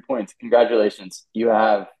this many points. Congratulations. You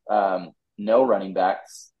have no running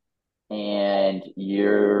backs, and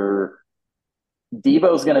Debo's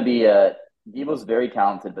going to be Debo's very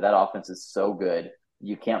talented, but that offense is so good.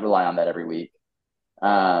 You can't rely on that every week.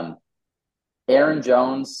 Aaron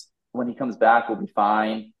Jones, when he comes back, will be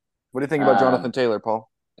fine. What do you think about Jonathan Taylor, Paul?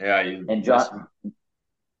 Yeah,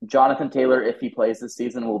 Jonathan Taylor, if he plays this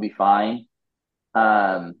season, will be fine.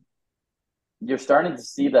 You're starting to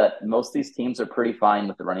see that most of these teams are pretty fine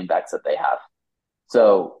with the running backs that they have.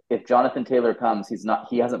 So if Jonathan Taylor comes,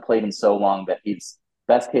 he hasn't played in so long that he's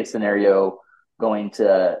best case scenario going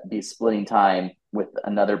to be splitting time with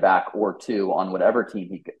another back or 2 on whatever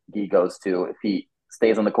team he goes to. If he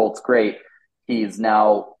stays on the Colts, great. He's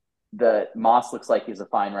now Moss looks like he's a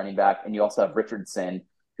fine running back, and you also have Richardson,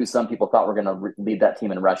 who some people thought were going to lead that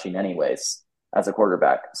team in rushing anyways as a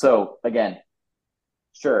quarterback. So again,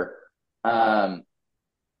 sure. And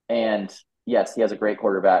yes, he has a great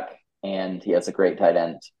quarterback and he has a great tight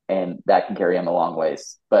end, and that can carry him a long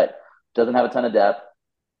ways, but doesn't have a ton of depth.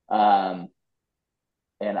 And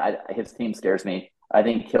his team scares me. I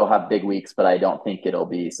think he'll have big weeks, but I don't think it'll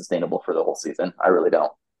be sustainable for the whole season. I really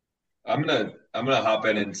don't. I'm gonna hop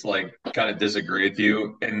in and kind of disagree with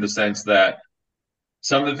you in the sense that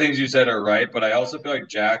some of the things you said are right, but I also feel like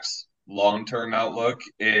Jack's long-term outlook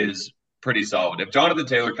is pretty solid. If Jonathan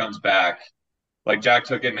Taylor comes back, like Jack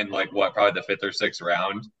took him in probably the 5th or 6th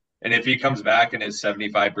round, and if he comes back and is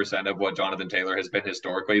 75% of what Jonathan Taylor has been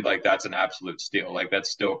historically, that's an absolute steal.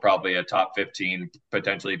 That's still probably a top 15,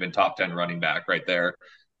 potentially even top 10 running back right there.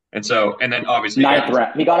 And then obviously 9th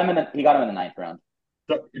round. He got him in the 9th round.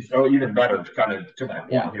 So even better, kind of to that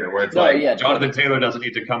point here, where it's Jonathan Taylor doesn't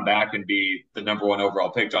need to come back and be the number 1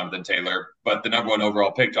 overall pick, Jonathan Taylor, but the number 1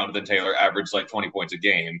 overall pick, Jonathan Taylor, averaged 20 points a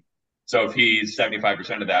game. So if he's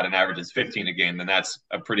 75% of that and averages 15 a game, then that's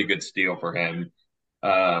a pretty good steal for him.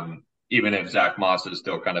 Even if Zach Moss is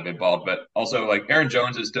still kind of involved, but also Aaron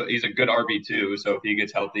Jones he's a good RB2. So if he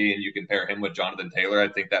gets healthy and you can pair him with Jonathan Taylor, I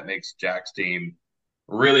think that makes Jack's team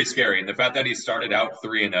really scary. And the fact that he started out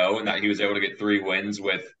 3-0 and that he was able to get 3 wins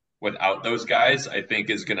without those guys, I think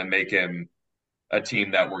is going to make him a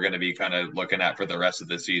team that we're going to be kind of looking at for the rest of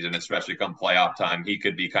the season, especially come playoff time. He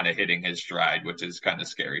could be kind of hitting his stride, which is kind of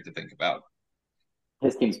scary to think about.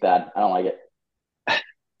 His team's bad. I don't like it.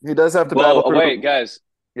 He does have to battle through. Wait, guys.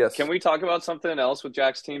 Yes. Can we talk about something else with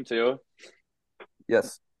Jack's team too?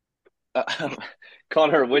 Yes.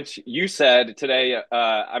 Connor, which you said today,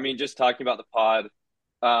 just talking about the pod,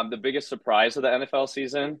 the biggest surprise of the NFL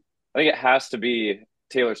season, I think it has to be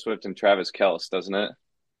Taylor Swift and Travis Kelce, doesn't it?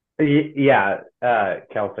 Yeah,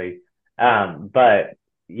 Kelsey. But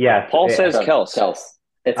yes. Paul says Kelce.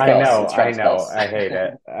 It's Kelce. I know. Kelce. I hate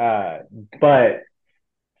it. But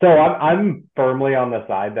so I'm firmly on the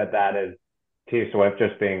side that is T Swift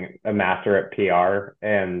just being a master at PR,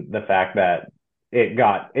 and the fact that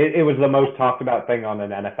it was the most talked about thing on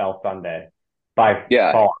an NFL Sunday by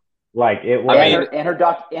far. It was, and her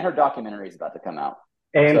documentary is about to come out.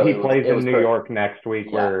 And so he plays in New York next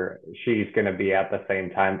week, where she's going to be at the same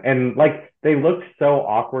time. And they looked so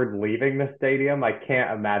awkward leaving the stadium. I can't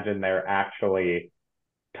imagine they're actually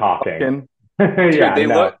talking. Dude, they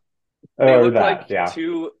look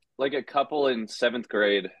like a couple in 7th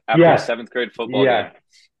grade after a 7th grade football game.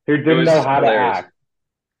 Who didn't know how to act.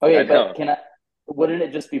 Okay, but wouldn't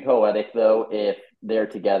it just be poetic though if they're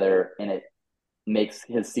together and it makes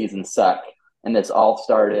his season suck? And this all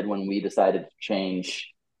started when we decided to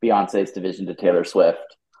change Beyonce's division to Taylor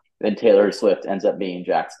Swift. Then Taylor Swift ends up being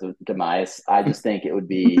Jack's demise. I just think it would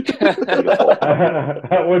be beautiful.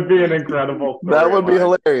 That would be an incredible story. That would be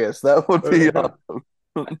hilarious. That would be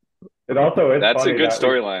awesome. It also is That's funny a good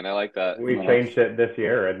storyline. I like that. We changed it this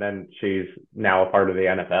year, and then she's now a part of the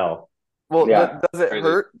NFL. Well, does it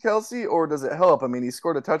hurt Kelsey, or does it help? I mean, he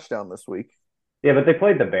scored a touchdown this week. Yeah, but they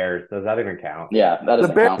played the Bears. Does that even count? Yeah, that the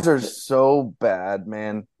Bears are so bad,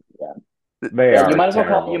 man. Yeah. They are You might as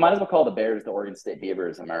terrible. well call the Bears the Oregon State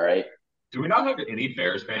Beavers. Am I right? Do we not have any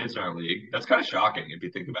Bears fans in our league? That's kind of shocking if you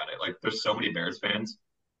think about it. Like, there's so many Bears fans.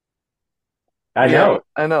 I know.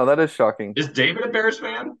 I know. That is shocking. Is David a Bears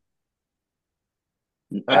fan?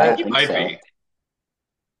 I I don't think he might be.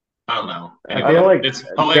 I don't know. I feel like it's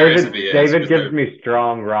hilarious if he is. David gives me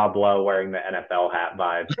strong Rob Lowe wearing the NFL hat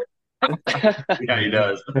vibes. Yeah, he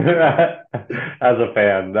does. As a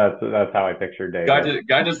fan, that's how I picture David.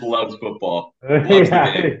 Guy just loves football. Loves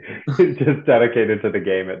the game. He's just dedicated to the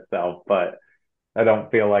game itself, but I don't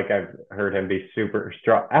feel like I've heard him be super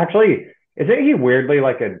strong. Actually, isn't he weirdly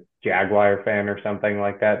like a Jaguar fan or something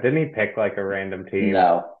like that? Didn't he pick like a random team?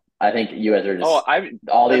 No, I think you guys are just.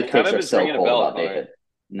 All these takes are so cold about David.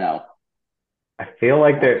 No, I feel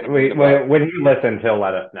like that. When he listens, he'll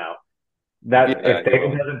let us know. If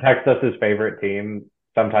David doesn't text us his favorite team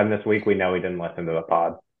sometime this week, we know he didn't listen to the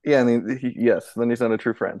pod. Yeah, yes, then he's not a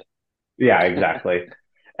true friend. Yeah, exactly.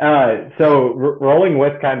 So rolling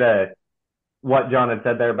with kind of what John had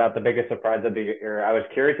said there about the biggest surprise of the year, I was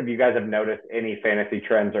curious if you guys have noticed any fantasy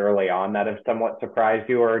trends early on that have somewhat surprised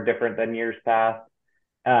you or are different than years past,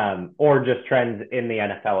 or just trends in the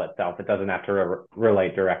NFL itself. It doesn't have to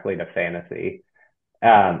relate directly to fantasy.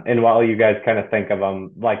 And while you guys kind of think of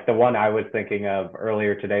them, like the one I was thinking of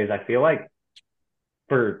earlier today is I feel like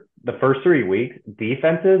for the first 3 weeks,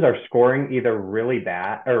 defenses are scoring either really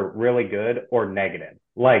bad or really good or negative.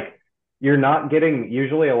 Like you're not getting,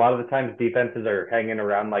 usually a lot of the times defenses are hanging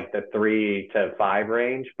around like the 3 to 5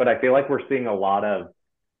 range, but I feel like we're seeing a lot of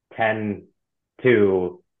 10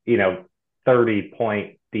 to,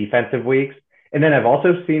 30-point defensive weeks. And then I've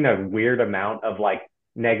also seen a weird amount of like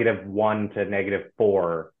 -1 to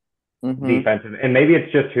 -4 defensive. And maybe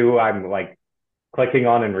it's just who I'm like clicking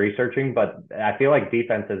on and researching, but I feel like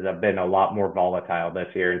defenses have been a lot more volatile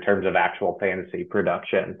this year in terms of actual fantasy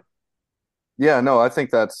production. Yeah, no, I think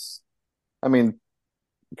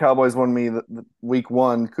Cowboys won me the week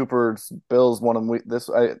 1. Cooper's Bills won them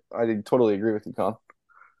I totally agree with you, Con.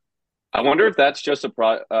 I wonder if that's just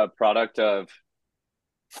a product of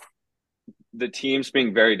the teams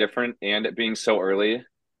being very different and it being so early.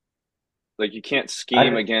 Like you can't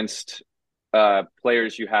scheme against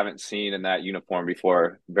players you haven't seen in that uniform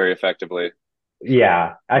before very effectively.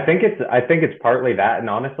 Yeah, I think it's partly that, and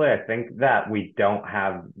honestly, I think that we don't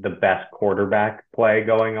have the best quarterback play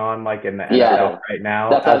going on like in the NFL right now.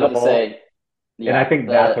 That's what I was about to say. Yeah, and I think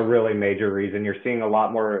that's a really major reason. You're seeing a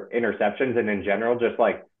lot more interceptions, and in general, just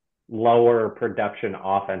like lower production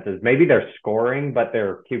offenses. Maybe they're scoring, but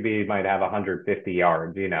their QB might have 150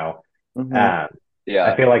 yards. I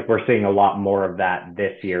feel like we're seeing a lot more of that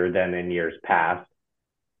this year than in years past.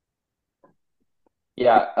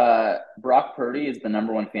 Yeah, Brock Purdy is the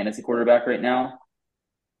number 1 fantasy quarterback right now,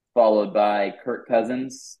 followed by Kirk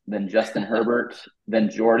Cousins, then Justin Herbert, then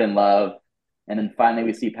Jordan Love, and then finally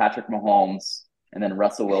we see Patrick Mahomes, and then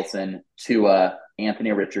Russell Wilson, Tua,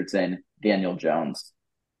 Anthony Richardson, Daniel Jones.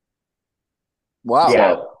 Wow.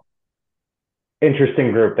 Yeah.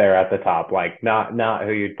 Interesting group there at the top, like not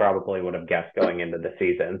who you probably would have guessed going into the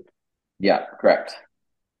season. Yeah, correct.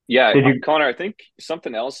 Yeah, Connor, I think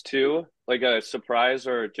something else too, like a surprise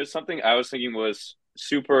or just something I was thinking was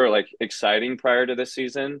super like exciting prior to this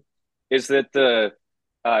season is that the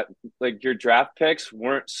like your draft picks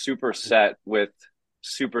weren't super set with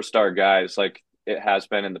superstar guys like it has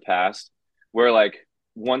been in the past, where like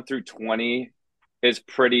 1 through 20 is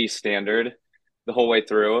pretty standard the whole way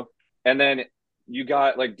through. And then you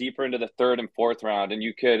got like deeper into the 3rd and 4th round, and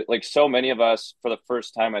you could like so many of us for the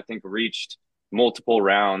first time, I think, reached multiple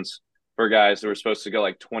rounds for guys that were supposed to go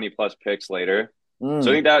like 20 plus picks later. So I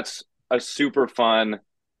think that's a super fun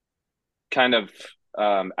kind of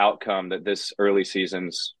outcome that this early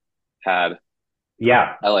season's had.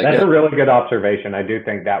 Yeah, I like that's it. a really good observation. I do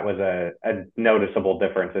think that was a noticeable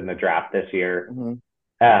difference in the draft this year.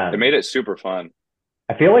 It made it super fun.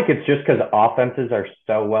 I feel like it's just because offenses are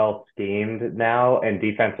so well schemed now and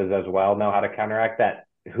defenses as well know how to counteract that.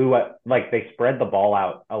 They spread the ball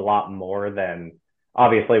out a lot more than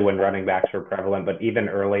obviously when running backs were prevalent, but even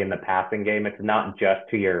early in the passing game, it's not just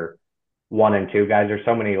to your 1 and 2 guys. There's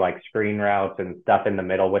so many like screen routes and stuff in the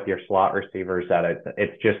middle with your slot receivers that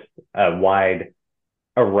it's just a wide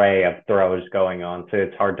array of throws going on. So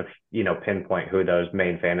it's hard to, pinpoint who those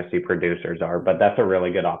main fantasy producers are, but that's a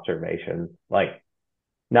really good observation. Like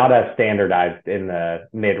not as standardized in the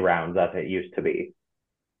mid rounds as it used to be.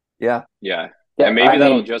 Yeah. And maybe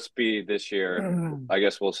that'll just be this year. I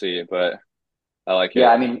guess we'll see, but I like it. Yeah,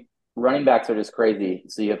 I mean, running backs are just crazy.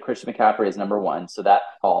 So you have Christian McCaffrey as number 1, so that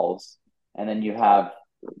falls. And then you have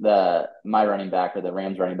my running back or the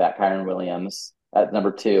Rams running back, Kyron Williams, at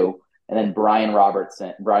number 2. and then Brian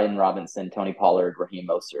Robinson, Tony Pollard, Raheem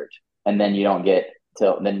Mostert, and then you get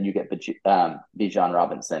Bijan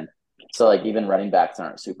Robinson. So like even running backs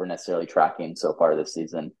aren't super necessarily tracking so far this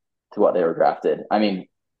season to what they were drafted. I mean,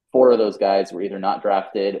 4 of those guys were either not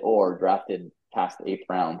drafted or drafted past the 8th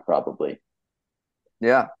round, probably.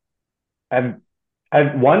 Yeah. And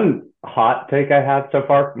one hot take I have so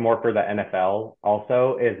far, more for the NFL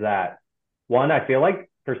also, is that one, I feel like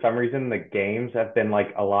for some reason the games have been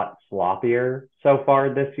like a lot sloppier so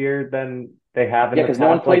far this year than they have in the past. Yeah, because no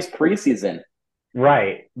one plays preseason.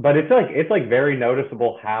 Right. But it's like very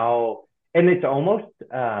noticeable how, and it's almost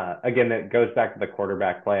again, it goes back to the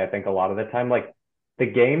quarterback play. I think a lot of the time, like the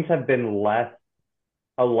games have been less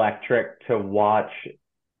electric to watch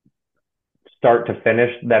start to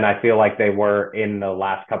finish than I feel like they were in the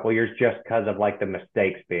last couple of years, just because of like the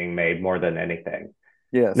mistakes being made more than anything.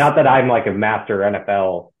 Yes. Not that I'm like a master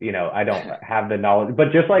NFL, I don't have the knowledge,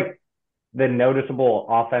 but just like the noticeable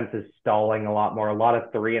offense is stalling a lot more. A lot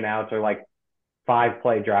of 3 and outs are like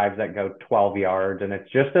 5-play drives that go 12 yards. And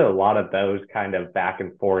it's just a lot of those kind of back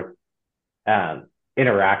and forth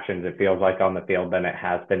interactions, it feels like, on the field than it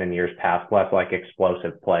has been in years past, less like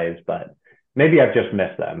explosive plays, but maybe I've just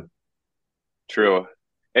missed them. True.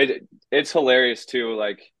 It's hilarious too,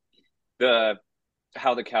 like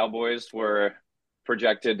how the Cowboys were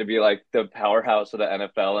projected to be like the powerhouse of the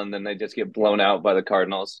NFL, and then they just get blown out by the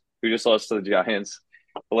Cardinals, who just lost to the Giants.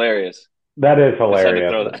 Hilarious. That is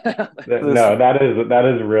hilarious. No, that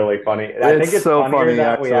is really funny. I think it's so funnier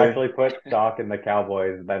that we actually put stock in the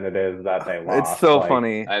Cowboys than it is that they lost. It's so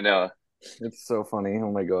funny. I know. It's so funny.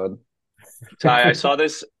 Oh my God. Ty, I saw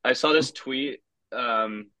this tweet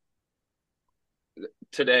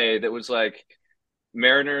today that was like,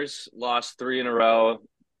 Mariners lost 3 in a row,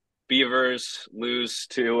 Beavers lose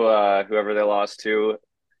to whoever they lost to,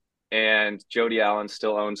 and Jody Allen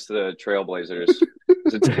still owns the Trailblazers.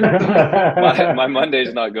 my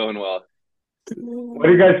Monday's not going well. What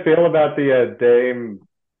do you guys feel about the Dame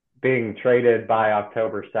being traded by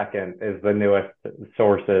October 2nd is the newest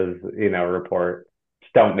sources, report?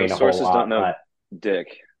 Don't mean a whole lot. Sources don't know dick.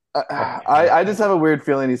 I just have a weird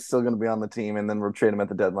feeling he's still going to be on the team, and then we'll trade him at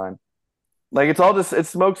the deadline. Like, it's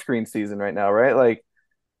smokescreen season right now, right? Like,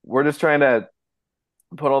 we're just trying to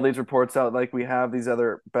put all these reports out like we have these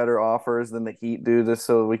other better offers than the Heat do, just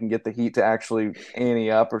so we can get the Heat to actually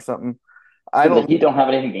ante up or something. The Heat don't have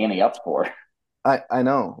anything to ante up for. I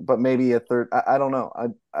know, but maybe a third. I don't know.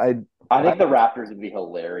 I think the Raptors would be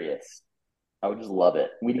hilarious. I would just love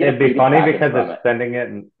it. It'd be funny because it's sending it,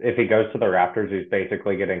 and if he goes to the Raptors, he's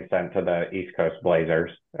basically getting sent to the East Coast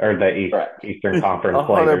Blazers or the Eastern Conference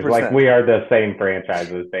Blazers. Like, we are the same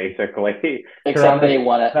franchises, basically. Except they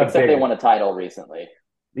won a title recently.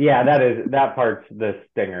 Yeah, that part's the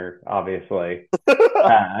stinger, obviously.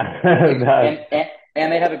 And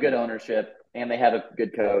they have a good ownership, and they have a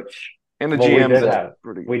good coach. And the GM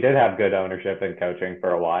we did have good ownership and coaching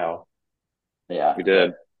for a while. Yeah, we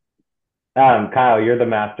did. Kyle, you're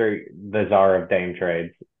the czar of Dame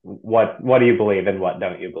trades. What do you believe and what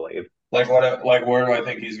don't you believe? Like where do I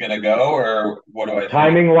think he's going to go, or what do I think?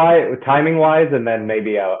 Timing wise, and then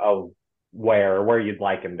maybe a where you'd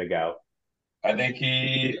like him to go. I don't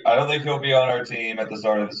think he'll be on our team at the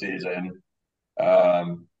start of the season.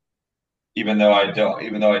 Even though I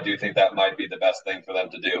do think that might be the best thing for them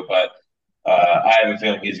to do, but I have a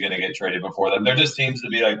feeling he's going to get traded before them. There just seems to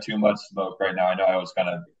be like too much smoke right now. I know I was kind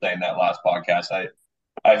of saying that last podcast.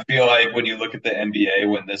 I feel like when you look at the NBA,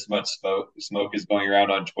 when this much smoke is going around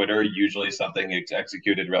on Twitter, usually something is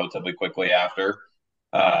executed relatively quickly after.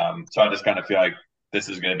 So I just kind of feel like this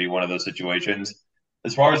is going to be one of those situations.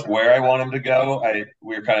 As far as where I want him to go,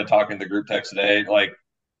 we were kind of talking in the group text today, like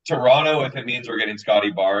Toronto, if it means we're getting Scotty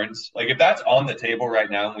Barnes, like if that's on the table right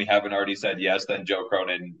now and we haven't already said yes, then Joe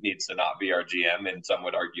Cronin needs to not be our GM, and some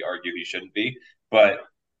would argue he shouldn't be. But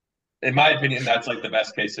in my opinion, that's like the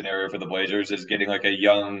best case scenario for the Blazers, is getting like a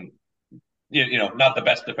young, not the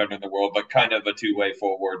best defender in the world, but kind of a two-way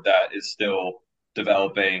forward that is still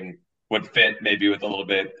developing, would fit maybe with a little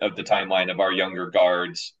bit of the timeline of our younger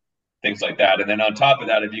guards, things like that. And then on top of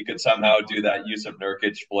that, if you could somehow do that Yusuf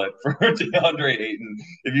Nurkic flip for DeAndre Ayton,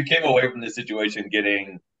 if you came away from this situation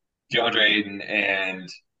getting DeAndre Ayton and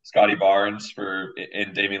Scotty Barnes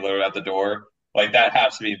and Damian Lillard at the door, like that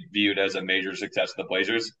has to be viewed as a major success of the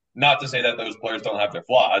Blazers. Not to say that those players don't have their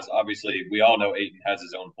flaws. Obviously, we all know Ayton has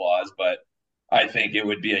his own flaws, but I think it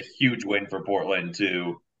would be a huge win for Portland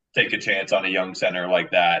to take a chance on a young center like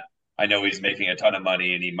that. I know he's making a ton of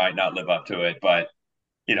money and he might not live up to it, but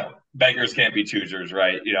beggars can't be choosers,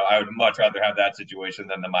 right? I would much rather have that situation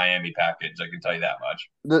than the Miami package. I can tell you that much.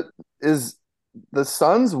 the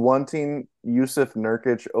Suns wanting Yusuf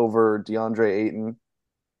Nurkic over DeAndre Ayton,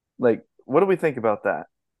 like, what do we think about that?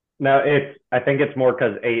 No, I think it's more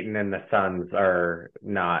because Ayton's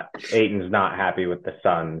not happy with the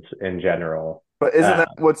Suns in general. But isn't that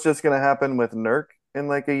what's just going to happen with Nurk in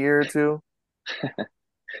like a year or two?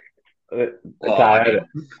 Let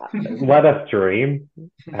us dream.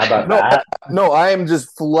 How about that? No, I am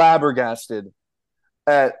just flabbergasted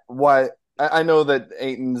at why. I know that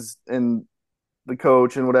Ayton's and the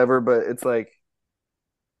coach and whatever, but it's like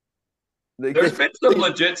there's been some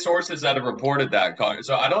legit sources that have reported that.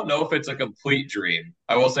 So I don't know if it's a complete dream.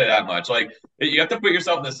 I will say that much. Like, you have to put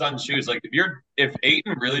yourself in the Suns' shoes. Like, if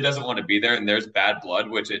Ayton really doesn't want to be there and there's bad blood,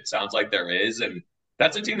 which it sounds like there is, and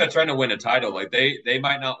that's a team that's trying to win a title. Like, they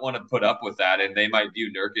might not want to put up with that, and they might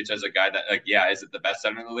view Nurkic as a guy that, like, yeah, isn't the best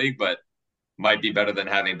center in the league, but might be better than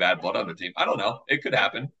having bad blood on the team. I don't know. It could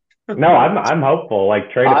happen. No, I'm hopeful.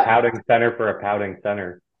 Like, trade a pouting center for a pouting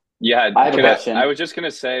center. Yeah, I have a question. I was just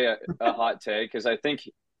gonna say a hot take because I think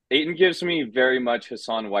Ayton gives me very much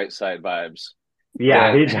Hassan Whiteside vibes. Yeah,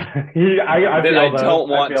 I don't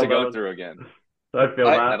want to go through again. I feel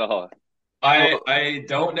that at all. I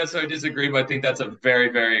don't necessarily disagree, but I think that's a very,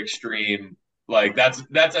 very extreme. Like, that's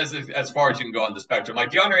as far as you can go on the spectrum.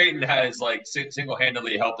 Like, DeAndre Ayton has like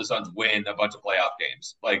single-handedly helped the Suns win a bunch of playoff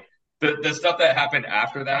games. Like, the stuff that happened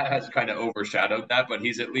after that has kind of overshadowed that, but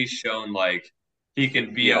he's at least shown like he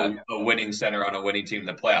can be a winning center on a winning team in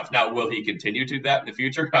the playoffs. Now, will he continue to do that in the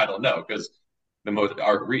future? I don't know, because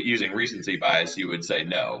using recency bias, you would say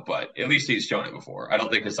no, but at least he's shown it before. I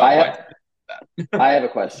don't think Hassan White did that. I have a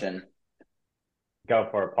question. Go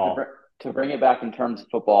for it, Paul. To bring it back in terms of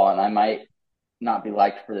football, and I might not be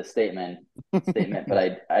liked for this statement,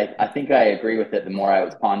 but I think I agree with it the more I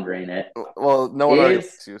was pondering it. Well, no one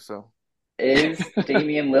likes you, so. Is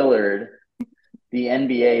Damian Lillard the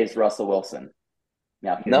NBA's Russell Wilson?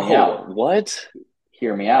 Now, hear me out. What?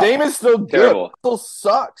 Hear me out. Dame is still good. Terrible. Russell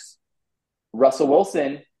sucks. Russell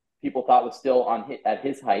Wilson, people thought was still at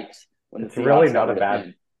his height when it's really not a bad.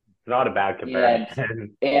 It's not a bad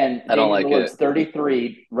comparison. And I don't like Lillard's it.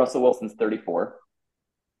 33. Russell Wilson's 34.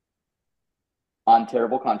 On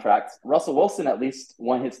terrible contracts. Russell Wilson at least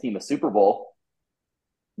won his team a Super Bowl.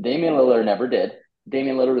 Damian Lillard never did.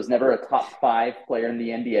 Damian Lillard was never a top 5 player in the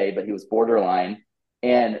NBA, but he was borderline.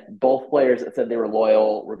 And both players that said they were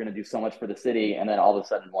loyal, were going to do so much for the city, and then all of a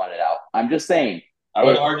sudden wanted out. I'm just saying. I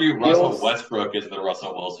would argue Russell Westbrook is the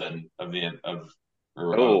Russell Wilson of.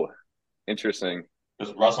 Oh, interesting.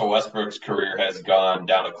 Because Russell Westbrook's career has gone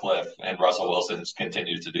down a cliff, and Russell Wilson's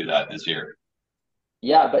continues to do that this year.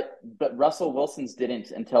 Yeah, but Russell Wilson's didn't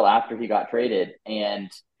until after he got traded, and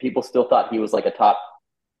people still thought he was like a top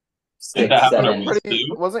 6, 7.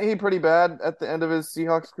 Wasn't he pretty bad at the end of his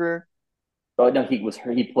Seahawks career? Oh no, he was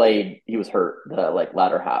hurt the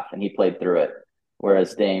latter half, and he played through it.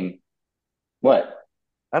 Whereas Dame, what?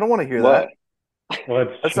 I don't want to hear that. Well,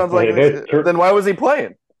 that sounds like then why was he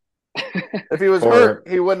playing? If he was hurt,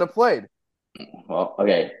 he wouldn't have played. Well,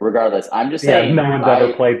 okay. Regardless, I'm just saying. No one's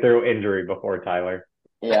ever played through injury before, Tyler.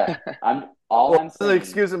 Yeah, I'm saying.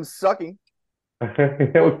 Excuse him sucking.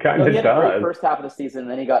 It kind of he had does. a great first half of the season,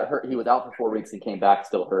 then he got hurt. He was out for 4 weeks and came back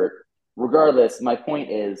still hurt. Regardless, my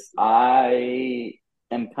point is I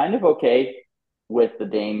am kind of okay with the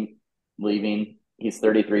Dame leaving. He's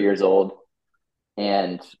 33 years old,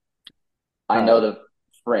 and I know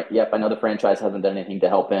the franchise hasn't done anything to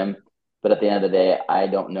help him. But at the end of the day, I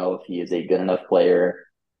don't know if he is a good enough player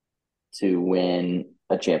to win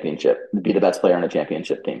a championship, to be the best player on a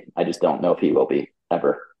championship team. I just don't know if he will be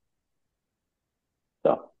ever.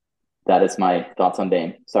 So that is my thoughts on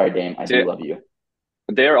Dame. Sorry, Dame. I do love you.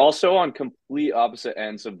 They're also on complete opposite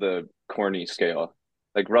ends of the corny scale.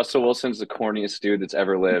 Like, Russell Wilson's the corniest dude that's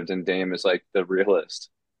ever lived, and Dame is like the realist.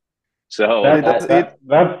 So that's true.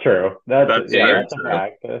 That's true. A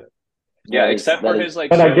fact. Yeah, except for his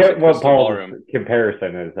like. But I get what Paul's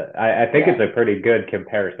comparison is. I think it's a pretty good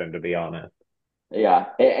comparison, to be honest. Yeah,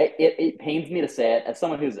 it pains me to say it as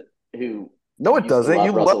someone who. No, it doesn't.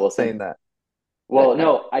 You love Wilson. saying that. Well,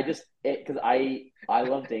 no, because I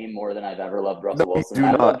love Dame more than I've ever loved Russell Wilson.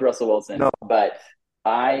 I loved Russell Wilson, but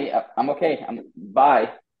I'm okay.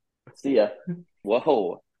 Bye. See ya.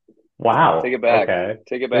 Whoa. Wow. Take it back. Okay.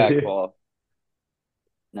 Take it back, Paul.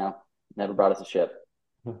 No, never brought us a ship.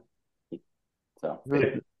 So.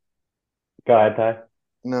 Go ahead, Ty.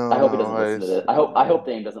 No, I hope he doesn't listen to this. I hope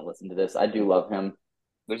Dame doesn't listen to this. I do love him.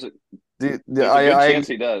 There's a good chance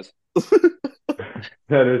he does.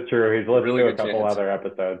 That is true. He's listened Really to a good couple chance. other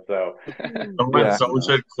episodes, so Someone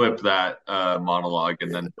should clip that monologue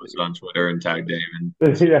and then post it on Twitter and tag David.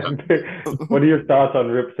 yeah. What are your thoughts on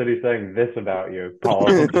Rip City saying this about you, Paul?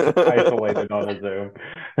 Isolated on a Zoom.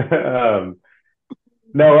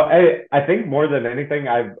 No, I think more than anything,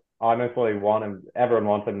 I honestly want him. Everyone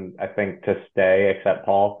wants him, I think, to stay except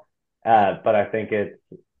Paul. But I think it's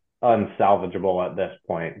unsalvageable at this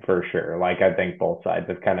point for sure. Like I think both sides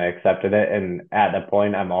have kind of accepted it, and at the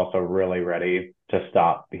point, I'm also really ready to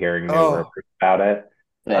stop hearing new rumors about it.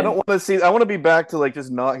 I don't want to see. I want to be back to like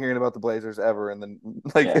just not hearing about the Blazers ever, and then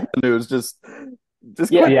like in the news, just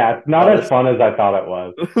yeah. It's not as fun as I thought it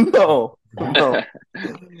was. No. For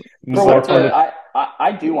what it's worth,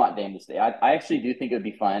 I do want Dame to stay. I actually do think it would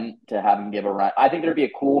be fun to have him give a run. I think there'd be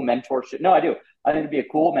a cool mentorship. No, I do. I think it'd be a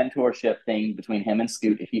cool mentorship thing between him and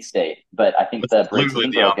Scoot if he stayed. But I think the bridge literally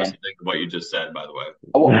is the broken. opposite thing of what you just said, by the way.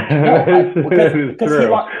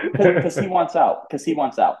 Because he wants out. Because he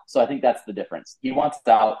wants out. So I think that's the difference. He wants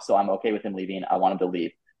out, so I'm okay with him leaving. I want him to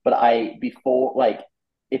leave. But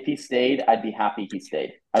if he stayed, I'd be happy he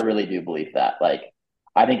stayed. I really do believe that. Like,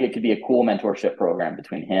 I think it could be a cool mentorship program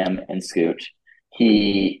between him and Scoot.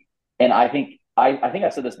 I think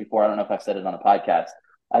I've said this before. I don't know if I've said it on a podcast.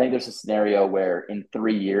 I think there's a scenario where in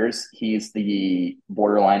 3 years, he's the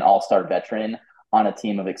borderline all-star veteran on a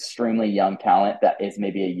team of extremely young talent that is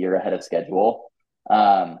maybe a year ahead of schedule.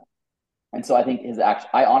 And so I think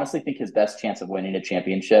I honestly think his best chance of winning a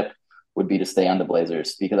championship would be to stay on the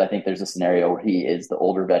Blazers, because I think there's a scenario where he is the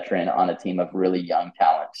older veteran on a team of really young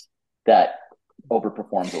talent that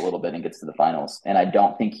overperforms a little bit and gets to the finals. And I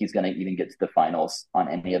don't think he's going to even get to the finals on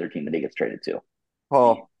any other team that he gets traded to.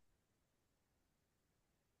 Paul,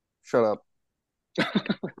 shut up.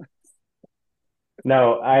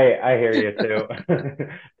 No, I hear you too.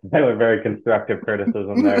 Tyler, very constructive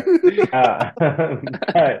criticism there.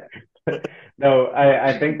 But no,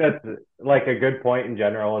 I think that's like a good point in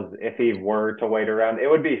general is if he were to wait around, it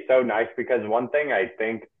would be so nice because one thing I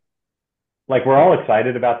think, like we're all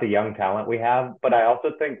excited about the young talent we have, but I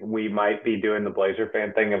also think we might be doing the Blazer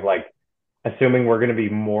fan thing of like assuming we're going to be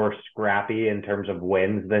more scrappy in terms of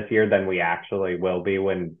wins this year than we actually will be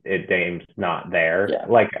when Dame's not there. Yeah.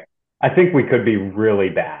 Like I think we could be really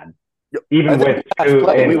bad, even with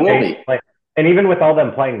and even with all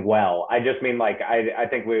them playing well. I just mean like I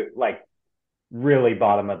think we like really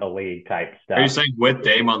bottom of the league type stuff. Are you saying with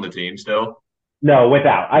Dame on the team still? No,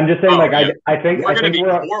 without. I'm just saying I think we're going to be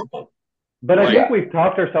horrible. But I think we've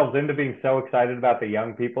talked ourselves into being so excited about the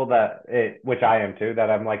young people which I am too, that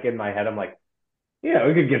I'm like in my head, I'm like, yeah,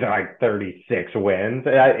 we could get to like 36 wins.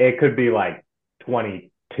 It could be like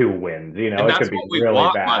 22 wins, you know, it could be really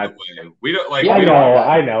bad. By the way. We don't like.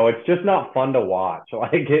 I know. It's just not fun to watch.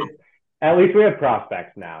 Like at least we have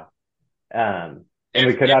prospects now. And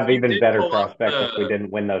we could have even better prospects if we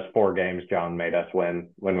didn't win those 4 games John made us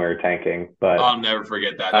win when we were tanking. But I'll never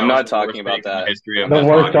forget that. I'm not talking about that. The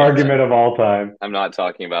worst argument of all time. I'm not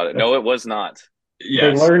talking about it. No, it was not.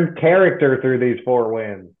 Yes. They learned character through these 4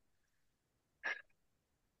 wins.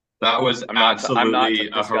 That was absolutely I'm not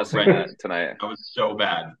discussing that tonight. That was so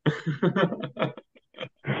bad.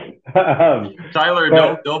 Tyler,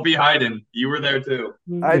 don't be hiding. You were there too.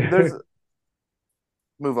 Move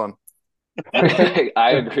on.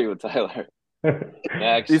 I agree with Tyler.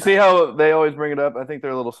 Next. You see how they always bring it up? I think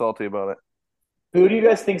they're a little salty about it. Who do you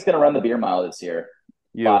guys think is going to run the beer mile this year?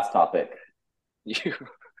 Last topic. You.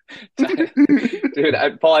 Dude,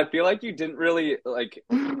 Paul, I feel like you didn't really like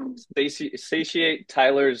satiate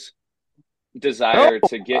Tyler's desire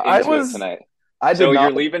to get into it tonight. So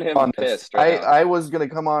you're leaving him pissed. I was going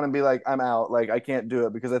to come on and be like, I'm out. Like, I can't do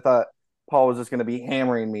it because I thought Paul was just going to be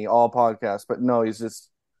hammering me all podcast. But no, he's just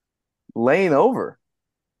laying over.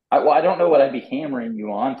 I don't know what I'd be hammering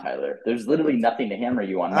you on, Tyler. There's literally nothing to hammer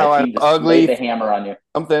you on. My team just laid the hammer on you.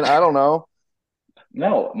 Something, I don't know.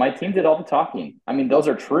 No, my team did all the talking. I mean, those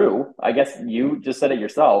are true. I guess you just said it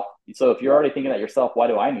yourself. So if you're already thinking that yourself, why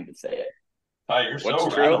do I need to say it? Ty, you're so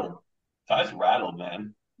rattled. Ty's rattled,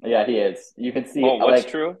 man. Yeah, he is. You can see. What's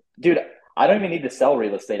true? Dude, I don't even need to sell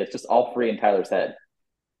real estate. It's just all free in Tyler's head.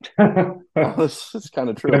 This is kind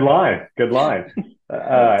of true. Good line.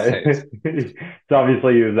 It's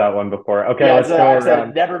obviously used that one before. Okay, yeah, let's go around.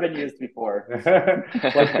 It's never been used before.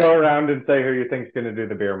 Let's go around and say who you think's going to do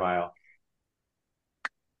the beer mile.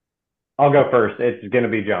 I'll go first. It's going to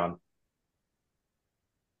be John.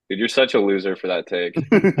 Dude, you're such a loser for that take.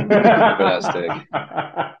 Good-ass take.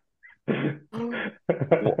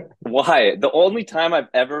 Why? The only time I've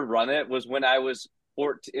ever run it was when I was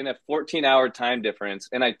in a 14-hour time difference,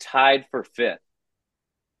 and I tied for 5th.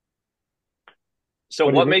 So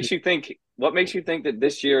What do you what mean? makes you think? What makes you think that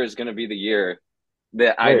this year is going to be the year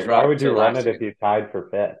that I Wait, why dropped would you to run last it if year? you tied for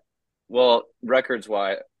fifth? Well, records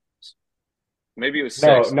wise, maybe it was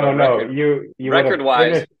No, sixth, no, but no. You would record have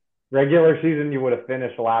wise, finished regular season. You would have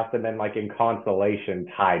finished last, and then like in consolation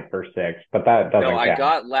tied for sixth. But that no, doesn't I count.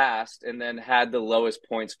 got last and then had the lowest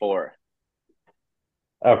points for.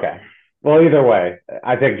 Okay. Well, either way,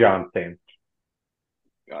 I think John's team.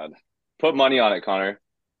 God, put money on it, Connor.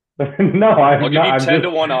 No, I'll give not. you I'm 10 just, to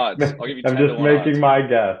 1 odds. I'll give you I'm 10 to just 1 making odds. my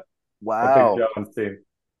guess. I Wow. picked John's team.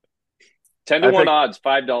 10 to 1 odds,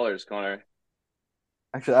 $5, Connor.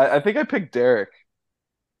 Actually, I think I picked Derek.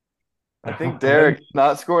 I think Derek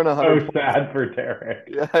not scoring 100 So sad for Derek.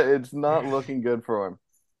 Yeah, it's not looking good for him.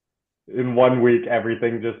 In 1 week,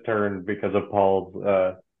 everything just turned because of Paul's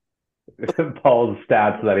Paul's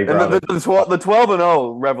stats that he And brought. the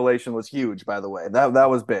 12-0 revelation was huge, by the way. That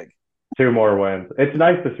was big. 2 more wins. It's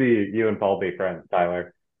nice to see you and Paul be friends,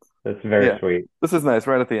 Tyler. It's very sweet. This is nice,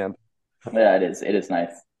 right at the end. Yeah, it is. It is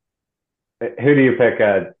nice. Who do you pick,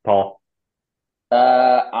 Paul?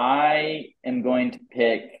 I am going to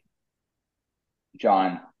pick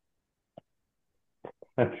John.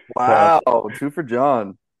 Wow, 2 for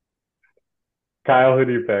John. Kyle, who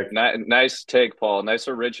do you pick? Nice take, Paul. Nice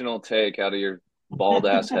original take out of your bald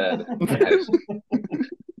ass head. Nice.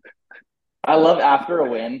 I love after a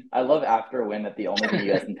win that the only thing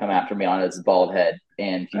you guys can come after me on is bald head.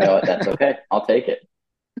 And you know what? That's okay. I'll take it.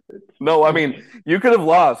 No, I mean, you could have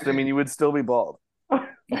lost. I mean, you would still be bald.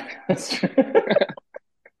 That's true.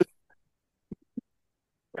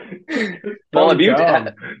 Paul, have you?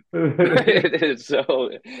 It is so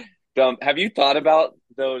dumb. Have you thought about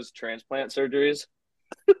those transplant surgeries?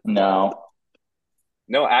 No.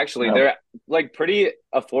 No, actually, they're like pretty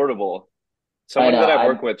affordable. Someone that I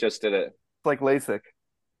work with just did it. It's like LASIK.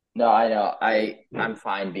 No, I know. I'm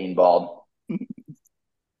fine being bald.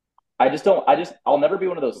 I'll never be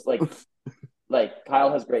one of those like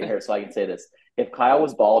Kyle has great hair, so I can say this. If Kyle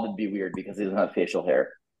was bald, it'd be weird because he doesn't have facial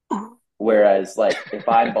hair. Whereas, like, if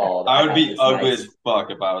I'm bald, I would be ugly as fuck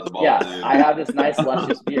if I was bald. Yeah, dude. I have this nice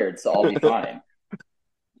luscious beard, so I'll be fine.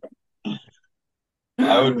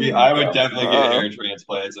 I would definitely get hair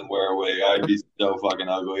transplants and wear a wig. I'd be so fucking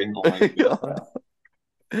ugly. Oh my God.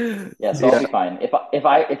 Yeah, so I'll be fine. If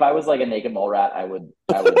I was like a naked mole rat, I would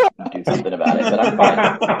do something about it, but I'm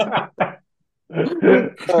fine.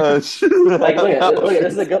 Like, look at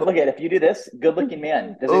this is a good look at. If you do this, good looking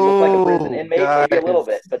man. Does he look like a prison inmate? Maybe a little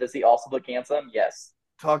bit, but does he also look handsome? Yes.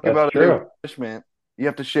 Talk about a punishment. You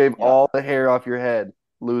have to shave all the hair off your head,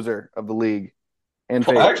 loser of the league. And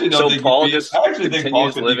I actually don't think Paul just I actually think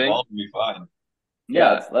Paul could living. be bald and be fine.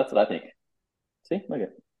 Yeah, that's what I think. See, look at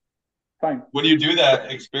it. Fine. When you do that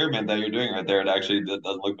experiment that you're doing right there, it actually doesn't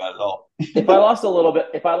look bad at all. If I lost a little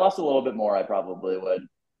bit more, I probably would.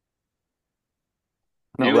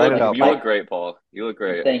 No, you look great, Paul. You look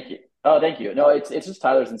great. Thank you. Oh, thank you. No, it's just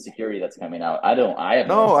Tyler's insecurity that's coming out. I have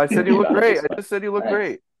no. I said you look great. I just said you look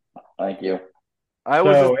great. Thank you. I'm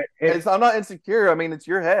not insecure. I mean, it's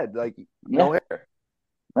your head. Like no hair.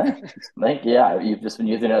 Thank you. Yeah, you've just been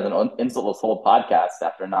using it as an insult this whole podcast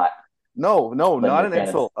after not. No, not an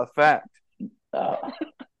insult. A fact.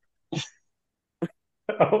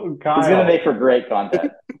 Oh, Kyle. He's gonna make for great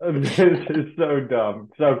content. This is so dumb.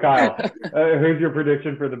 So, Kyle, who's your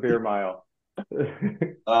prediction for the beer mile?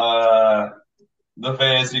 The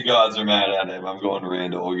fantasy gods are mad at him. I'm going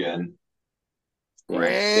Randall again.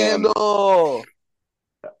 Randall.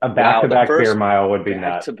 A back-to-back beer mile would be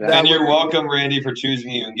nuts. And you're welcome, Randy, for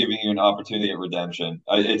choosing you and giving you an opportunity at redemption.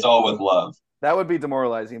 It's all with love. That would be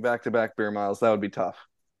demoralizing. Back-to-back beer miles. That would be tough.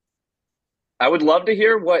 I would love to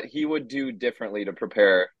hear what he would do differently to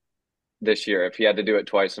prepare this year if he had to do it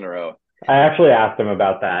twice in a row. I actually asked him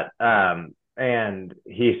about that, and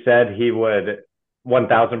he said he would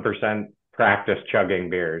 1,000% practice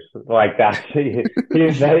chugging beers like that. He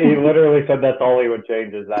literally said that's all he would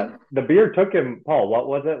change is that the beer took him. Paul, what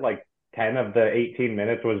was it like? 10 of the 18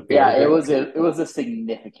 minutes was beer. Yeah, it was a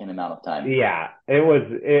significant amount of time. Yeah, it was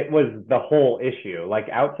the whole issue. Like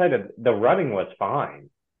outside of the running was fine.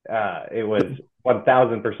 It was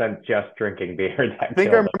 1,000% just drinking beer. I think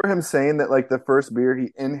I remember him saying that like the first beer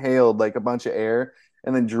he inhaled like a bunch of air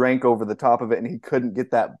and then drank over the top of it, and he couldn't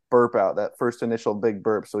get that burp out, that first initial big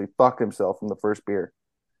burp, so he fucked himself from the first beer.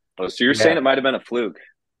 Oh, so you're saying it might have been a fluke?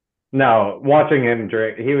 No, watching him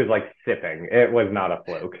drink, he was like sipping. It was not a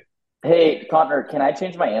fluke. Hey, Connor, can I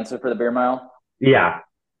change my answer for the beer mile? Yeah.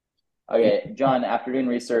 Okay, John, after doing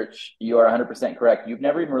research, you are 100% correct. You've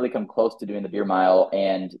never even really come close to doing the beer mile,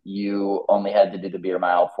 and you only had to do the beer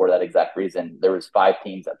mile for that exact reason. There was 5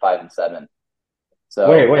 teams at 5 and 7. So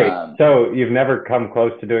wait. So you've never come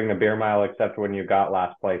close to doing the beer mile except when you got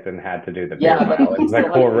last place and had to do the beer mile. It's the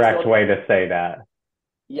correct way to say that.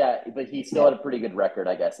 Yeah, but he still had a pretty good record,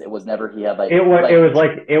 I guess. It was never he had like it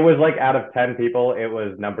was like out of 10 people, it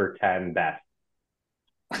was number 10 best.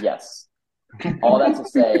 Yes. All that to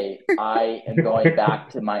say, I am going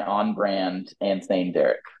back to my on brand and saying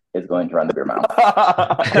Derek is going to run the beer mile.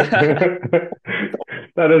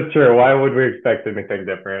 That is true. Why would we expect anything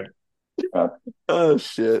different? Oh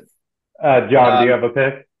shit. John, do you have a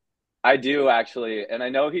pick? I do actually, and I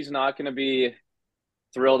know he's not going to be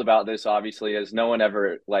thrilled about this, obviously, as no one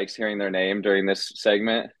ever likes hearing their name during this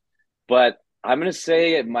segment. But I'm going to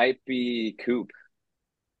say it might be Coop.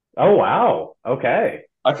 Oh wow! Okay.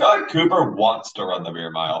 I feel like Cooper wants to run the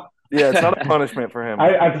beer mile. Yeah, it's not a punishment for him.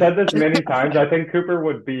 I've said this many times. I think Cooper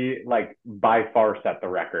would be like by far set the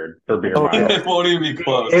record for beer mile. It won't even be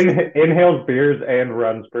close. Inhales beers and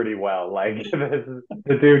runs pretty well. Like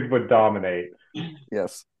the dude would dominate.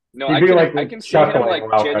 Yes. No, I can see him like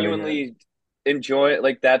genuinely enjoy it.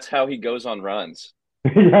 Like that's how he goes on runs.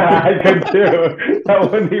 Yeah, I could too.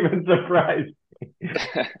 That wouldn't even surprise me.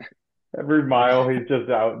 Every mile he's just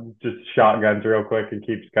out, just shotguns real quick and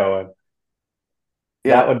keeps going.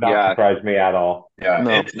 Yeah, that would not surprise me at all. Yeah,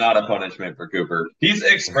 it's not a punishment for Cooper. He's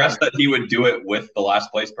expressed that he would do it with the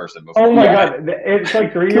last place person before. Oh my God. It's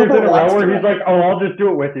like 3 years in a row where he's like, oh, I'll just do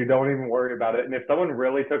it with you. Don't even worry about it. And if someone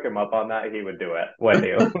really took him up on that, he would do it with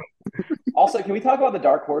you. Also, can we talk about the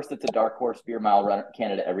dark horse that's a dark horse beer mile runner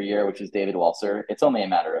candidate every year, which is David Walser? It's only a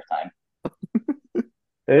matter of time.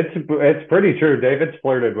 It's pretty true. David's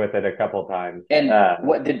flirted with it a couple times. And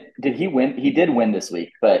what did he win? He did win this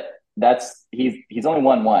week, but he's only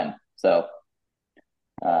won one. So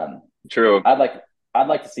true. I'd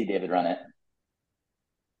like to see David run it.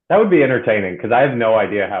 That would be entertaining because I have no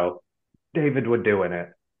idea how David would do in it.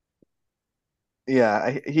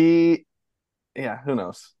 Yeah, who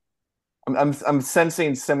knows? I'm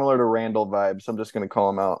sensing similar to Randall vibes. I'm just going to call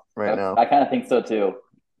him out now. I kind of think so too.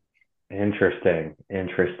 Interesting.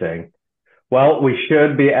 Well, we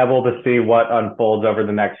should be able to see what unfolds over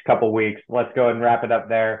the next couple weeks. Let's go and wrap it up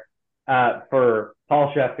there. For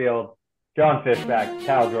Paul Sheffield, Jon Fishback,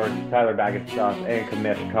 Cal George, Tyler Baggenstoes, and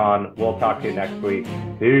Commish Con, we'll talk to you next week.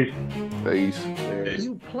 Peace.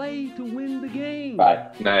 You play to win the game.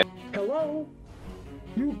 Bye. Night. Hello?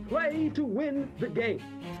 You play to win the game.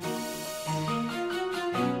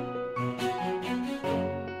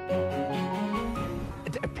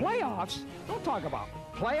 Playoffs? Don't talk about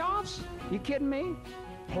playoffs. You kidding me?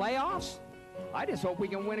 Playoffs? I just hope we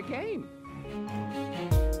can win a game.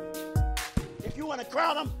 If you want to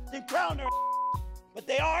crown them, then crown their. But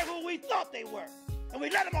they are who we thought they were, and we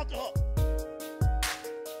let them off the hook.